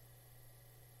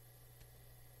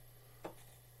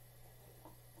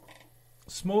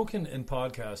 Smoking and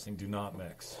podcasting do not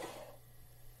mix.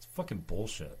 It's fucking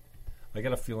bullshit. I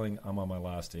got a feeling I'm on my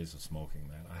last days of smoking,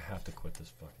 man. I have to quit this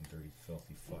fucking dirty,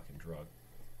 filthy fucking drug.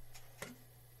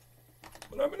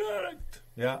 But I'm an addict.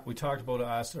 Yeah, we talked about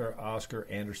Oscar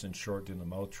Anderson short doing the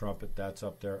mouth trumpet. That's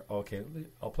up there. Okay,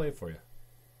 I'll play it for you.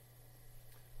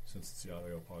 Since it's the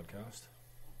audio podcast.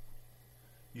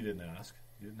 You didn't ask.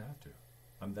 You didn't have to.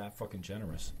 I'm that fucking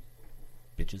generous.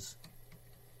 Bitches.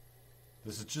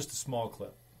 This is just a small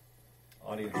clip.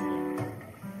 Audience review.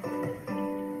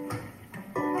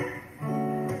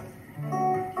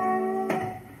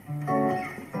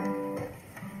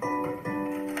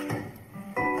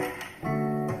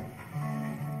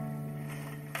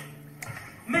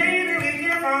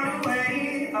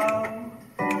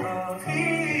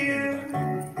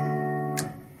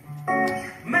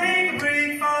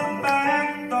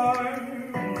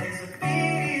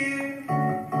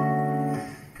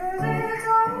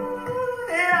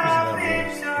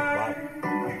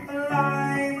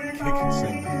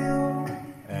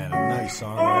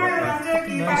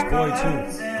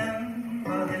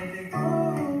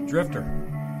 Drifter,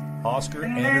 Oscar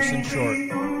Anderson short. Here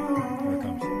it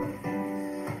comes.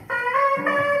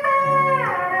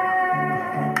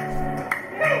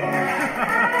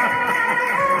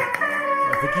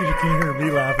 I think you can hear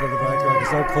me laughing in the background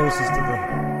because I'm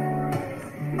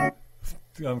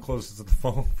closest to the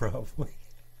phone, probably.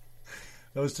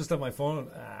 That was just on my phone.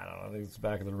 I don't know. I think it's the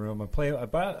back of the room. I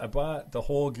bought the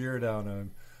whole gear down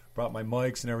and brought my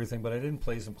mics and everything, but I didn't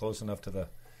place them close enough to the.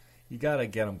 You gotta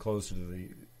get them closer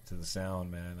to to the sound,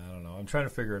 man. I don't know. I'm trying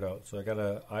to figure it out. So I got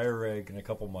a iRig and a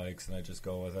couple mics, and I just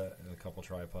go with it, and a couple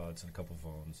tripods and a couple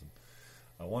phones.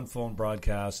 And one phone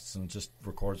broadcasts and just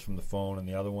records from the phone, and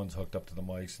the other one's hooked up to the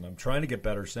mics. And I'm trying to get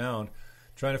better sound,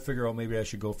 trying to figure out maybe I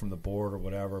should go from the board or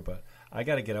whatever. But I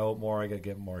got to get out more. I got to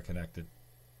get more connected.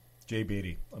 Jay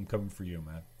Beatty, I'm coming for you,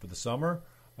 man. For the summer,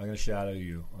 I'm going to shadow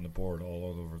you on the board all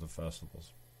over the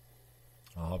festivals.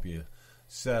 I'll help you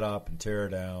set up and tear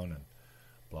down and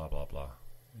blah, blah, blah.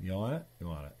 You want it? You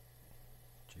want it.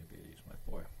 Jay Beatty's my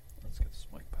boy. Let's get this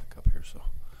mic back up here so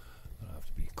I don't have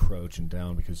to be crouching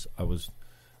down because I was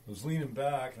leaning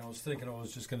back and I was thinking I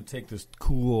was just going to take this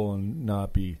cool and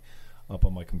not be up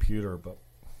on my computer, but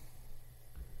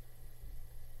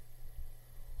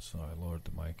so I lowered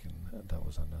the mic and that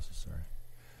was unnecessary.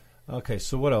 Okay,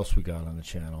 so what else we got on the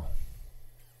channel?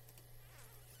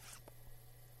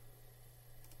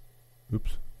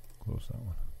 Oops, close that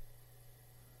one.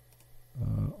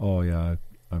 Oh yeah,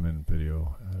 I'm in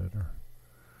video editor.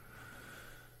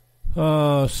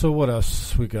 So what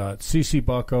else we got? Cece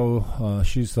Bucko,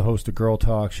 she's the host of Girl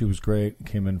Talk. She was great.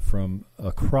 Came in from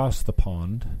across the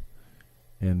pond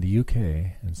in the UK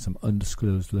in some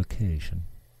undisclosed location.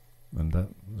 And that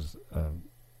was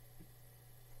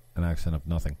an accent of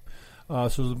nothing. So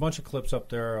there's a bunch of clips up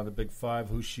there on the Big Five,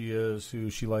 who she is, who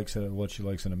she likes, and what she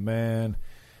likes in a man,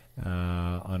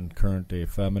 on current day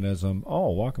feminism. Oh,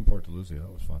 walk in Port Dalhousie,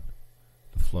 that was fun.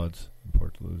 The floods in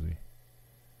Port Dalhousie.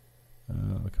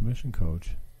 The commission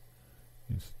coach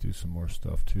needs to do some more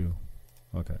stuff too.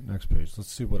 Okay, next page.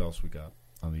 Let's see what else we got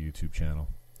on the YouTube channel.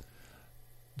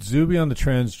 Zuby on the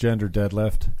transgender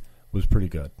deadlift was pretty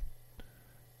good.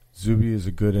 Zuby is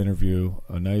a good interview,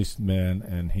 a nice man,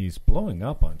 and he's blowing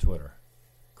up on Twitter.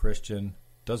 Christian,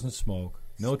 doesn't smoke,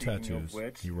 no Speaking tattoos. Of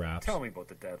which, he raps. Tell me about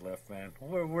the deadlift, man.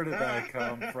 Where did that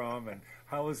come from, and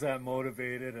how was that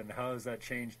motivated, and how has that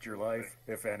changed your life,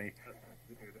 if any?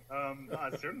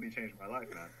 It's certainly changed my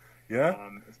life, man. Yeah?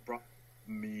 It's brought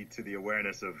me to the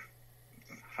awareness of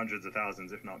hundreds of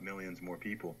thousands, if not millions more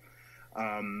people.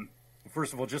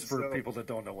 First of all, just for people that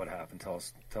don't know what happened, tell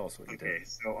us what you did. Okay,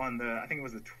 so I think it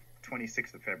was the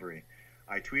 26th of February,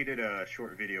 I tweeted a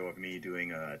short video of me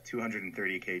doing a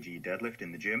 230 kg deadlift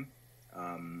in the gym,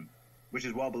 which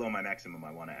is well below my maximum,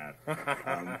 I want to add.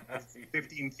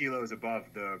 15 kilos above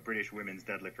the British women's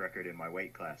deadlift record in my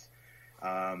weight class.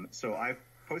 So I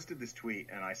posted this tweet,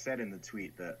 and I said in the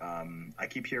tweet that I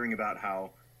keep hearing about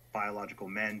how biological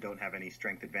men don't have any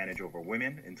strength advantage over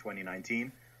women in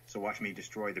 2019, so watch me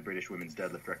destroy the British women's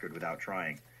deadlift record without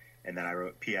trying. And then I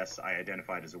wrote, P.S. I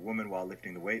identified as a woman while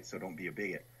lifting the weight, so don't be a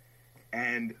bigot.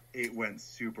 And it went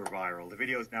super viral. The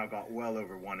video's now got well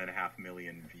over 1.5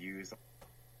 million views.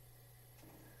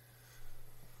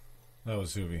 That was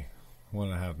Zuby.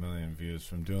 1.5 million views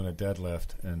from doing a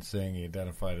deadlift and saying he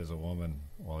identified as a woman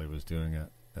while he was doing it.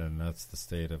 And that's the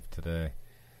state of today.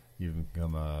 You've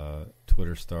become a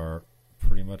Twitter star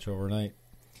pretty much overnight.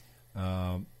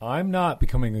 I'm not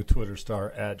becoming a Twitter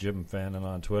star at Jim Fannin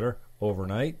on Twitter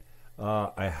overnight.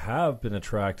 I have been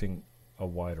attracting a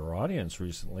wider audience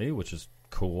recently, which is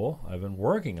cool. I've been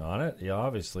working on it. Yeah,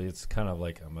 obviously, it's kind of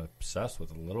like I'm obsessed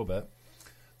with it a little bit.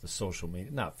 The social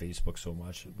media, not Facebook so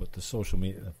much, but the social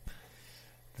media,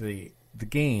 the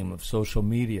game of social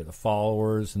media, the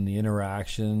followers and the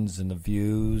interactions and the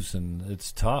views, and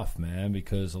it's tough, man,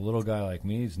 because a little guy like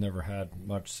me has never had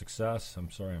much success. I'm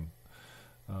sorry,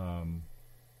 I'm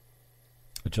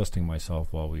adjusting myself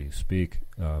while we speak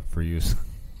for use.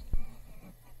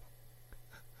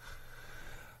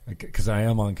 Because I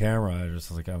am on camera,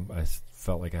 I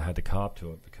felt like I had to cop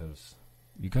to it because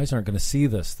you guys aren't going to see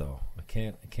this, though. I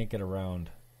can't get around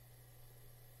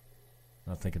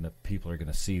not thinking that people are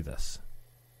going to see this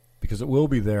because it will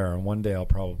be there, and one day I'll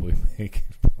probably make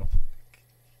it public.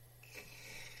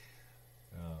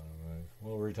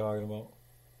 What were we talking about?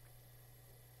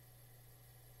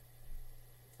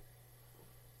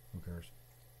 Who cares?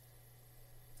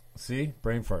 See?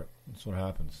 Brain fart. That's what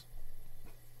happens.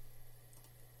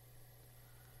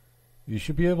 You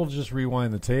should be able to just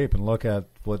rewind the tape and look at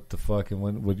what the fuck and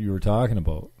what you were talking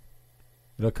about.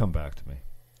 It'll come back to me.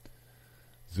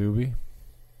 Zuby.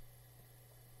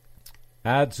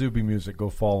 Add Zuby Music. Go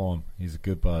follow him. He's a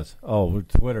good buzz. Oh, with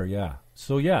Twitter, yeah.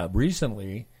 So, yeah,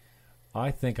 recently,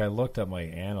 I think I looked at my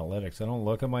analytics. I don't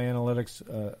look at my analytics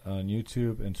on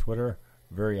YouTube and Twitter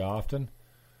very often.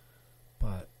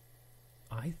 But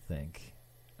I think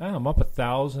I'm up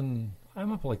 1,000.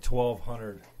 I'm up like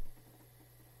 1,200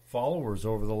 followers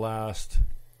over the last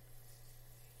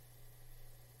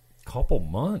couple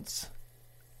months.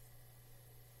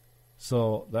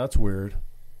 So that's weird.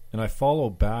 And I follow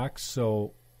back,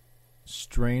 so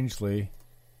strangely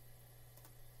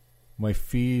my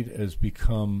feed has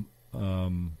become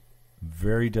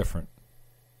very different.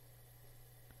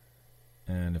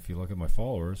 And if you look at my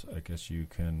followers, I guess you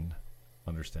can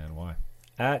understand why.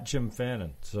 At Jim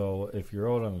Fannin. So if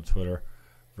you're out on the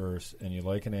Twitterverse and you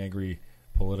like an angry,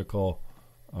 political,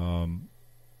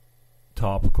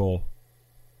 topical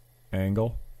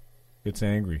angle, it's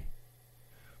angry.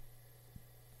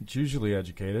 It's usually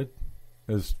educated,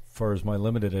 as far as my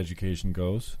limited education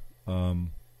goes.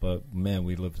 But, man,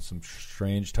 we live in some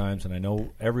strange times, and I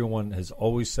know everyone has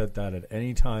always said that at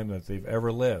any time that they've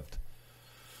ever lived.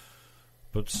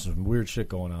 But some weird shit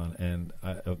going on. And,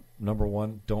 number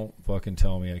one, don't fucking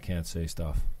tell me I can't say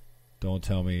stuff. Don't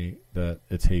tell me that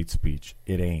it's hate speech.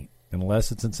 It ain't.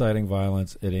 Unless it's inciting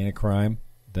violence, it ain't a crime,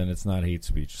 then it's not hate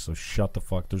speech. So shut the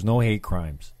fuck. There's no hate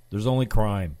crimes. There's only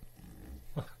crime.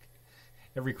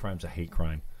 Every crime's a hate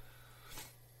crime.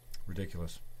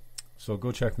 Ridiculous. So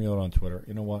go check me out on Twitter.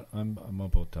 You know what? I'm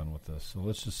about done with this. So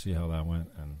let's just see how that went,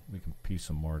 and we can piece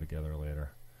some more together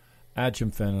later. At Jim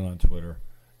Fannin on Twitter.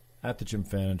 At The Jim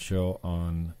Fannin Show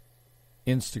on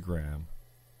Instagram,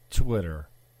 Twitter,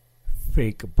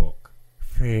 Facebook,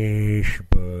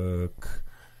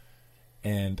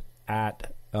 and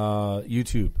at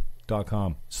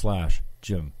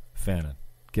youtube.com/Jim Fannin.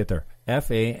 Get there.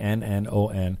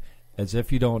 FANNON, as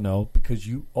if you don't know, because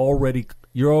you're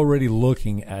already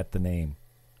looking at the name,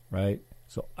 right?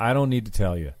 So I don't need to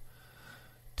tell you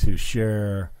to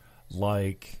share,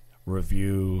 like,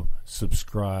 review,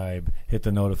 subscribe, hit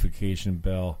the notification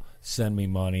bell, send me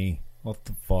money. What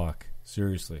the fuck?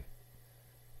 Seriously.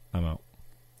 I'm out.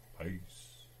 Peace.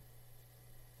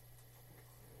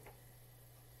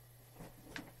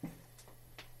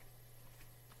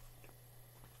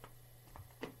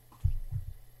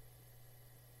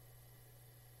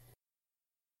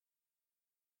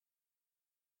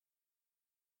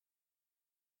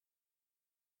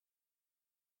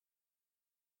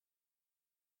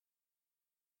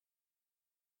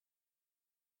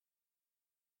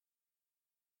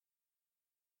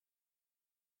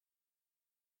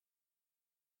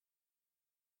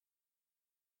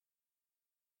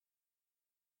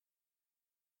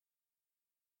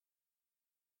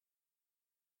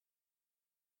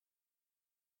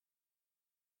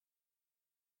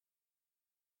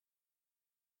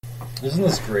 Isn't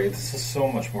this great? This is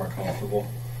so much more comfortable.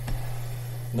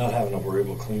 Not having to worry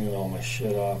about cleaning all my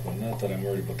shit up, and not that I'm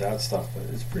worried about that stuff, but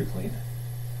it's pretty clean.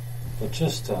 But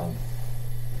just,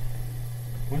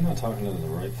 we're not talking to the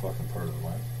right fucking part of the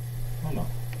mic. Oh no.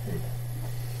 Here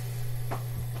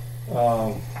we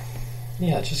go.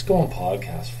 Yeah, just go on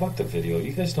podcast. Fuck the video.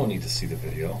 You guys don't need to see the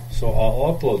video. So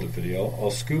I'll upload the video. I'll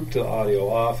scoop the audio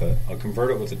off it. I'll convert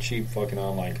it with a cheap fucking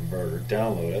online converter.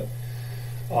 Download it.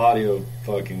 Audio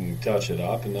fucking touch it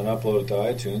up, and then upload it to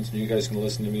iTunes, and you guys can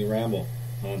listen to me ramble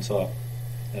non-stop,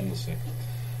 endlessly.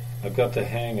 I've got the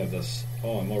hang of this.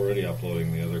 Oh, I'm already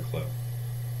uploading the other clip.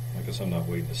 I guess I'm not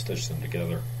waiting to stitch them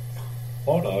together.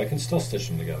 Oh no, I can still stitch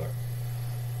them together.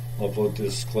 I'll upload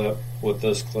this clip with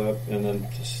this clip, and then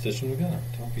just stitch them together.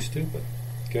 Don't be stupid.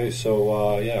 Okay,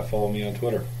 so yeah, follow me on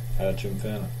Twitter at Jim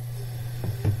Fannin.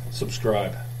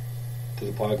 Subscribe to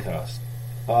the podcast.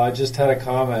 I just had a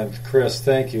comment. Chris,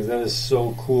 thank you. That is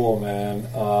so cool, man.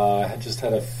 I just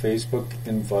had a Facebook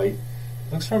invite.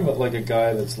 Looks from like a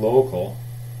guy that's local.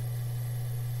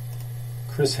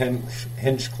 Chris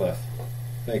Hinchcliffe.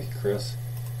 Thank you, Chris.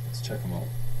 Let's check him out.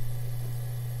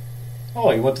 Oh,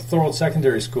 he went to Thorold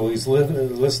Secondary School. He's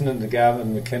listening to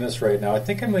Gavin McInnes right now. I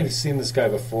think I might have seen this guy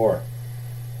before.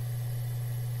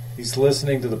 He's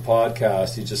listening to the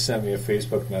podcast. He just sent me a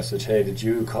Facebook message. Hey, did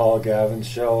you call Gavin's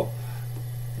show?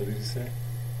 What did he say?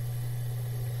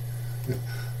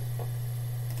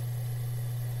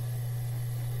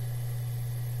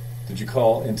 Did you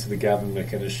call into the Gavin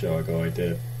McInnes show? I go, I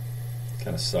did.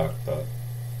 Kind of sucked, but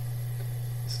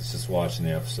this is just watching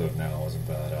the episode now. It wasn't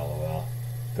bad, lol.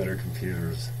 Better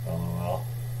computers, lol.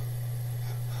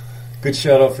 Good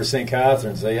shout out for St.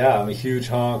 Catharines. Yeah, I'm a huge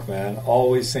honk, man.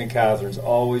 Always St. Catharines.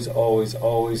 Always, always,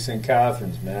 always St.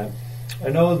 Catharines, man. I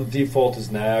know the default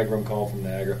is Niagara. I'm calling from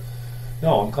Niagara.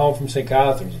 No, I'm calling from St.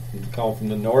 Catharines. I'm calling from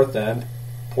the north end,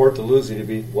 Port Dalhousie to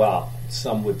be, well,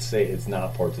 some would say it's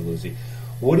not Port Dalhousie.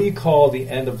 What do you call the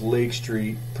end of Lake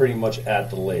Street pretty much at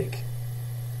the lake?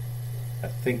 I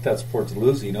think that's Port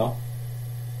Dalhousie, no?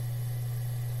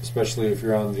 Especially if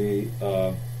you're on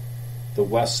the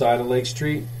west side of Lake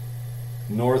Street,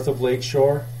 north of Lake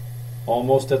Shore,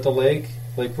 almost at the lake.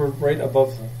 Like we're right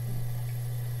above them.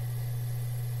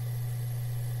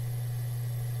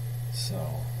 So,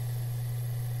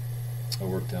 I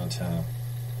work downtown.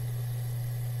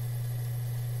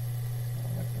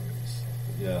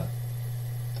 Yeah,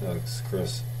 That's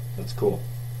Chris. That's cool.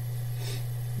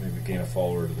 Maybe gain a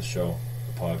follower to the show,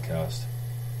 the podcast.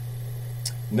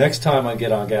 Next time I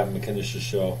get on Gavin McInnish's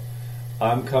show,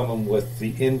 I'm coming with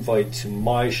the invite to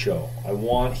my show. I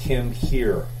want him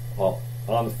here,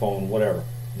 on the phone, whatever,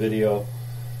 video.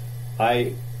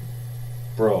 I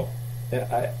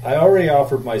already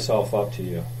offered myself up to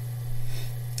you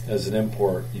as an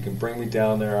import. You can bring me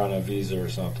down there on a visa or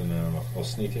something. I don't know. I'll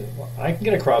sneak it. I can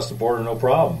get across the border, no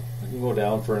problem. I can go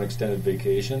down for an extended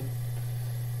vacation.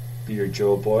 Be your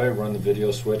Joe boy, run the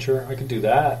video switcher. I can do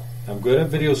that. I'm good at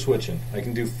video switching. I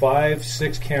can do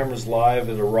 5-6 cameras live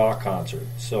at a rock concert.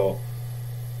 So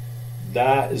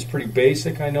that is pretty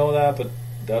basic. I know that, but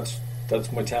that's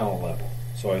my talent level.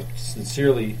 So I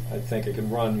think I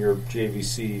can run your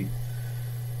JVC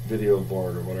video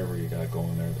board or whatever you got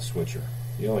going there, the switcher.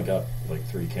 You only got like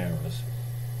 3 cameras,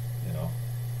 you know.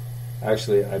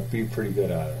 Actually, I'd be pretty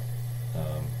good at it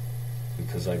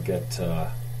because I get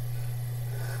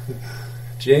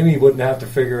Jamie wouldn't have to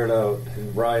figure it out.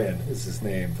 Ryan is his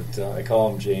name, but I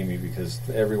call him Jamie because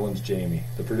everyone's Jamie.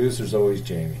 The producer's always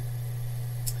Jamie.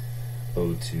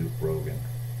 Ode to Rogan,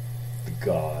 the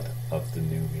god of the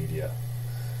new media.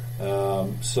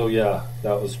 So yeah,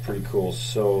 that was pretty cool.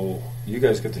 So you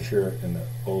guys get to hear it in the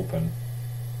open.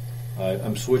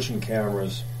 I'm switching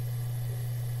cameras,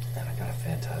 and I got a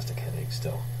fantastic headache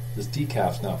still. This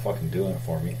decaf's not fucking doing it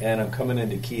for me, and I'm coming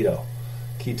into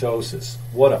ketosis.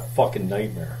 What a fucking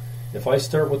nightmare. If I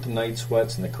start with the night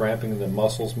sweats and the cramping of the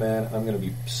muscles, man, I'm going to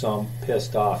be some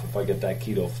pissed off if I get that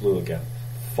keto flu again.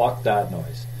 Fuck that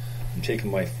noise. I'm taking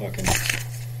my fucking,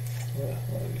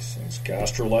 what are these things,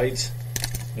 Gastrolites,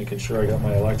 making sure I got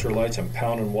my electrolytes. I'm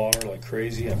pounding water like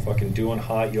crazy. I'm fucking doing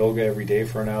hot yoga every day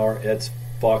for an hour. It's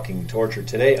fucking torture.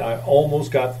 Today, I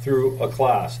almost got through a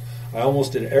class. I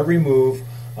almost did every move.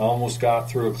 I almost got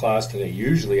through a class today.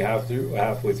 Usually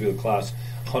halfway through the class,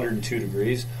 102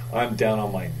 degrees. I'm down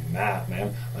on my mat,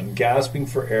 man. I'm gasping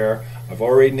for air. I've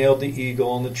already nailed the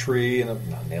eagle and the tree, and I've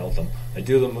not nailed them. I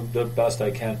do them the best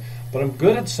I can, but I'm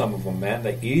good at some of them, man.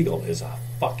 The eagle is a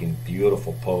fucking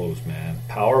beautiful pose, man.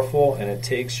 Powerful, and it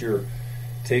takes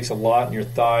a lot in your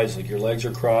thighs. Like your legs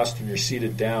are crossed and you're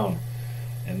seated down,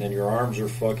 and then your arms are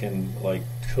fucking like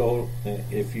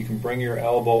if you can bring your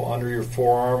elbow under your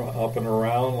forearm up and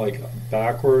around like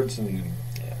backwards and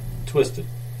twisted.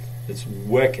 It's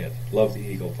wicked. Love the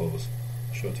eagle pose.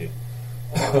 I'll show it to you.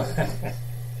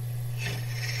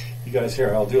 You guys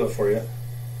here, I'll do it for you.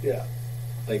 Yeah.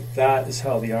 Like that is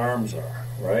how the arms are,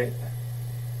 right?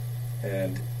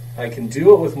 And I can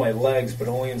do it with my legs, but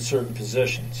only in certain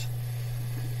positions.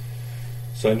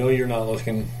 So I know you're not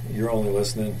looking, you're only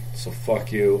listening, so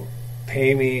fuck you.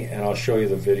 Pay me and I'll show you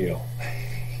the video.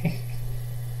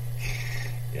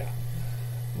 Yeah.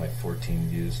 My 14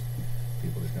 views.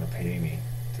 People are going to pay me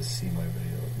to see my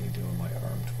video of me doing my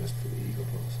arm twist for the eagle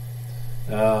pose.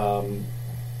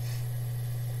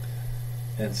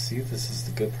 And see, this is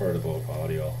the good part about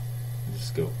audio. You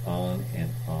just go on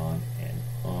and on and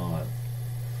on.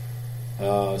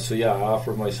 So yeah, I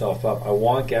offered myself up. I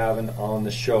want Gavin on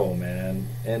the show, man.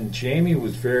 And Jamie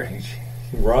was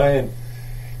Ryan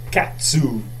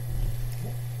Katsu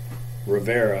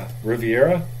Riviera.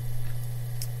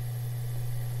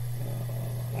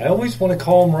 I always want to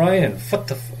call him Ryan.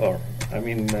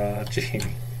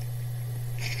 Jamie.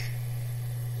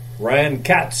 Ryan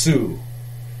Katsu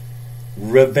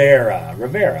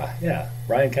Rivera. Yeah,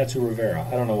 Ryan Katsu Rivera.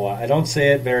 I don't know why. I don't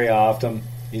say it very often.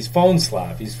 He's phone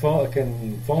slap. He's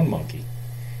fucking phone monkey.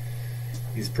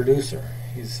 He's producer.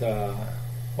 He's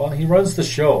he runs the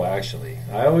show, actually.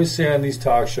 I always say on these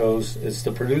talk shows, it's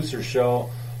the producer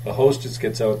show. The host just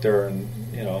gets out there and,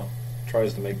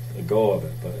 tries to make a go of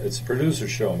it. But it's a producer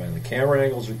show, man. The camera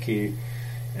angles are key.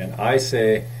 And I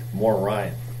say more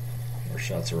Ryan. More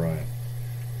shots of Ryan.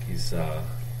 He's,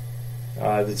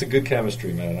 it's a good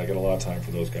chemistry, man. I got a lot of time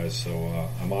for those guys. So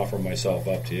I'm offering myself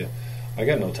up to you. I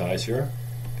got no ties here.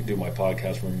 I can do my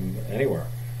podcast from anywhere.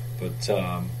 But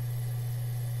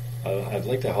I'd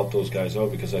like to help those guys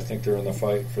out because I think they're in the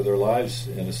fight for their lives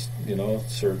in a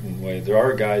certain way. There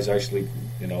are guys actually,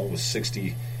 with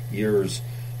 60 years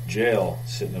jail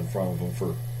sitting in front of them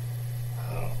for,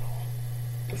 I don't know,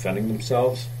 defending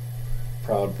themselves.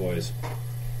 Proud Boys.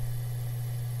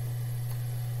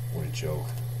 What a joke.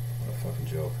 What a fucking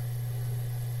joke.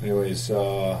 Anyways,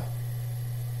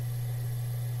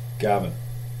 Gavin,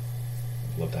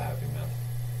 I'd love to have you, man.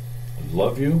 I'd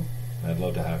love you. I'd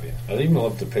love to have you. I'd even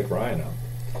love to pick Ryan up.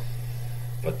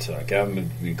 But Gavin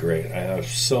would be great. I have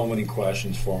so many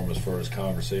questions for him as far as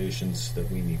conversations that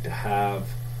we need to have,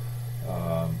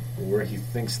 where he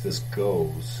thinks this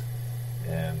goes.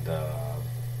 And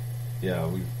yeah,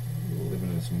 we're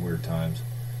living in some weird times.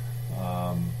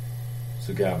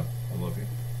 So Gavin, I love you.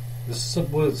 This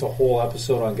is a whole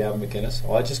episode on Gavin McInnes.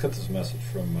 Oh, I just got this message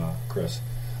from Chris.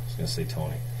 I was going to say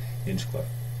Tony Inchcliffe.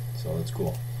 So that's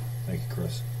cool. Thank you,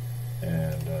 Chris.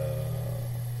 And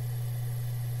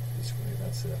basically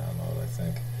that's it. I don't know what I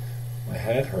think. My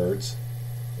head hurts.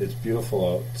 It's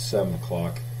beautiful out. It's 7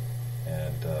 o'clock.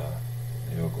 And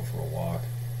maybe I'll go for a walk.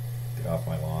 Get off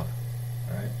my lawn.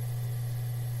 All right?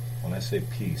 When I say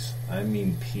peace, I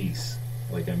mean peace.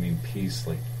 Like, I mean peace,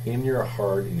 like in your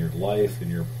heart, in your life, in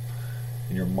your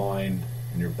mind,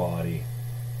 in your body.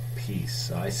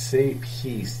 Peace. I say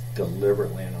peace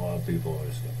deliberately, and a lot of people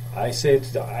always do. I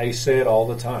say it all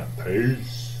the time.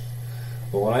 Peace.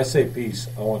 But when I say peace,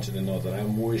 I want you to know that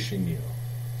I'm wishing you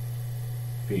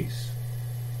peace.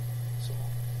 So,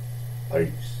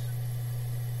 peace.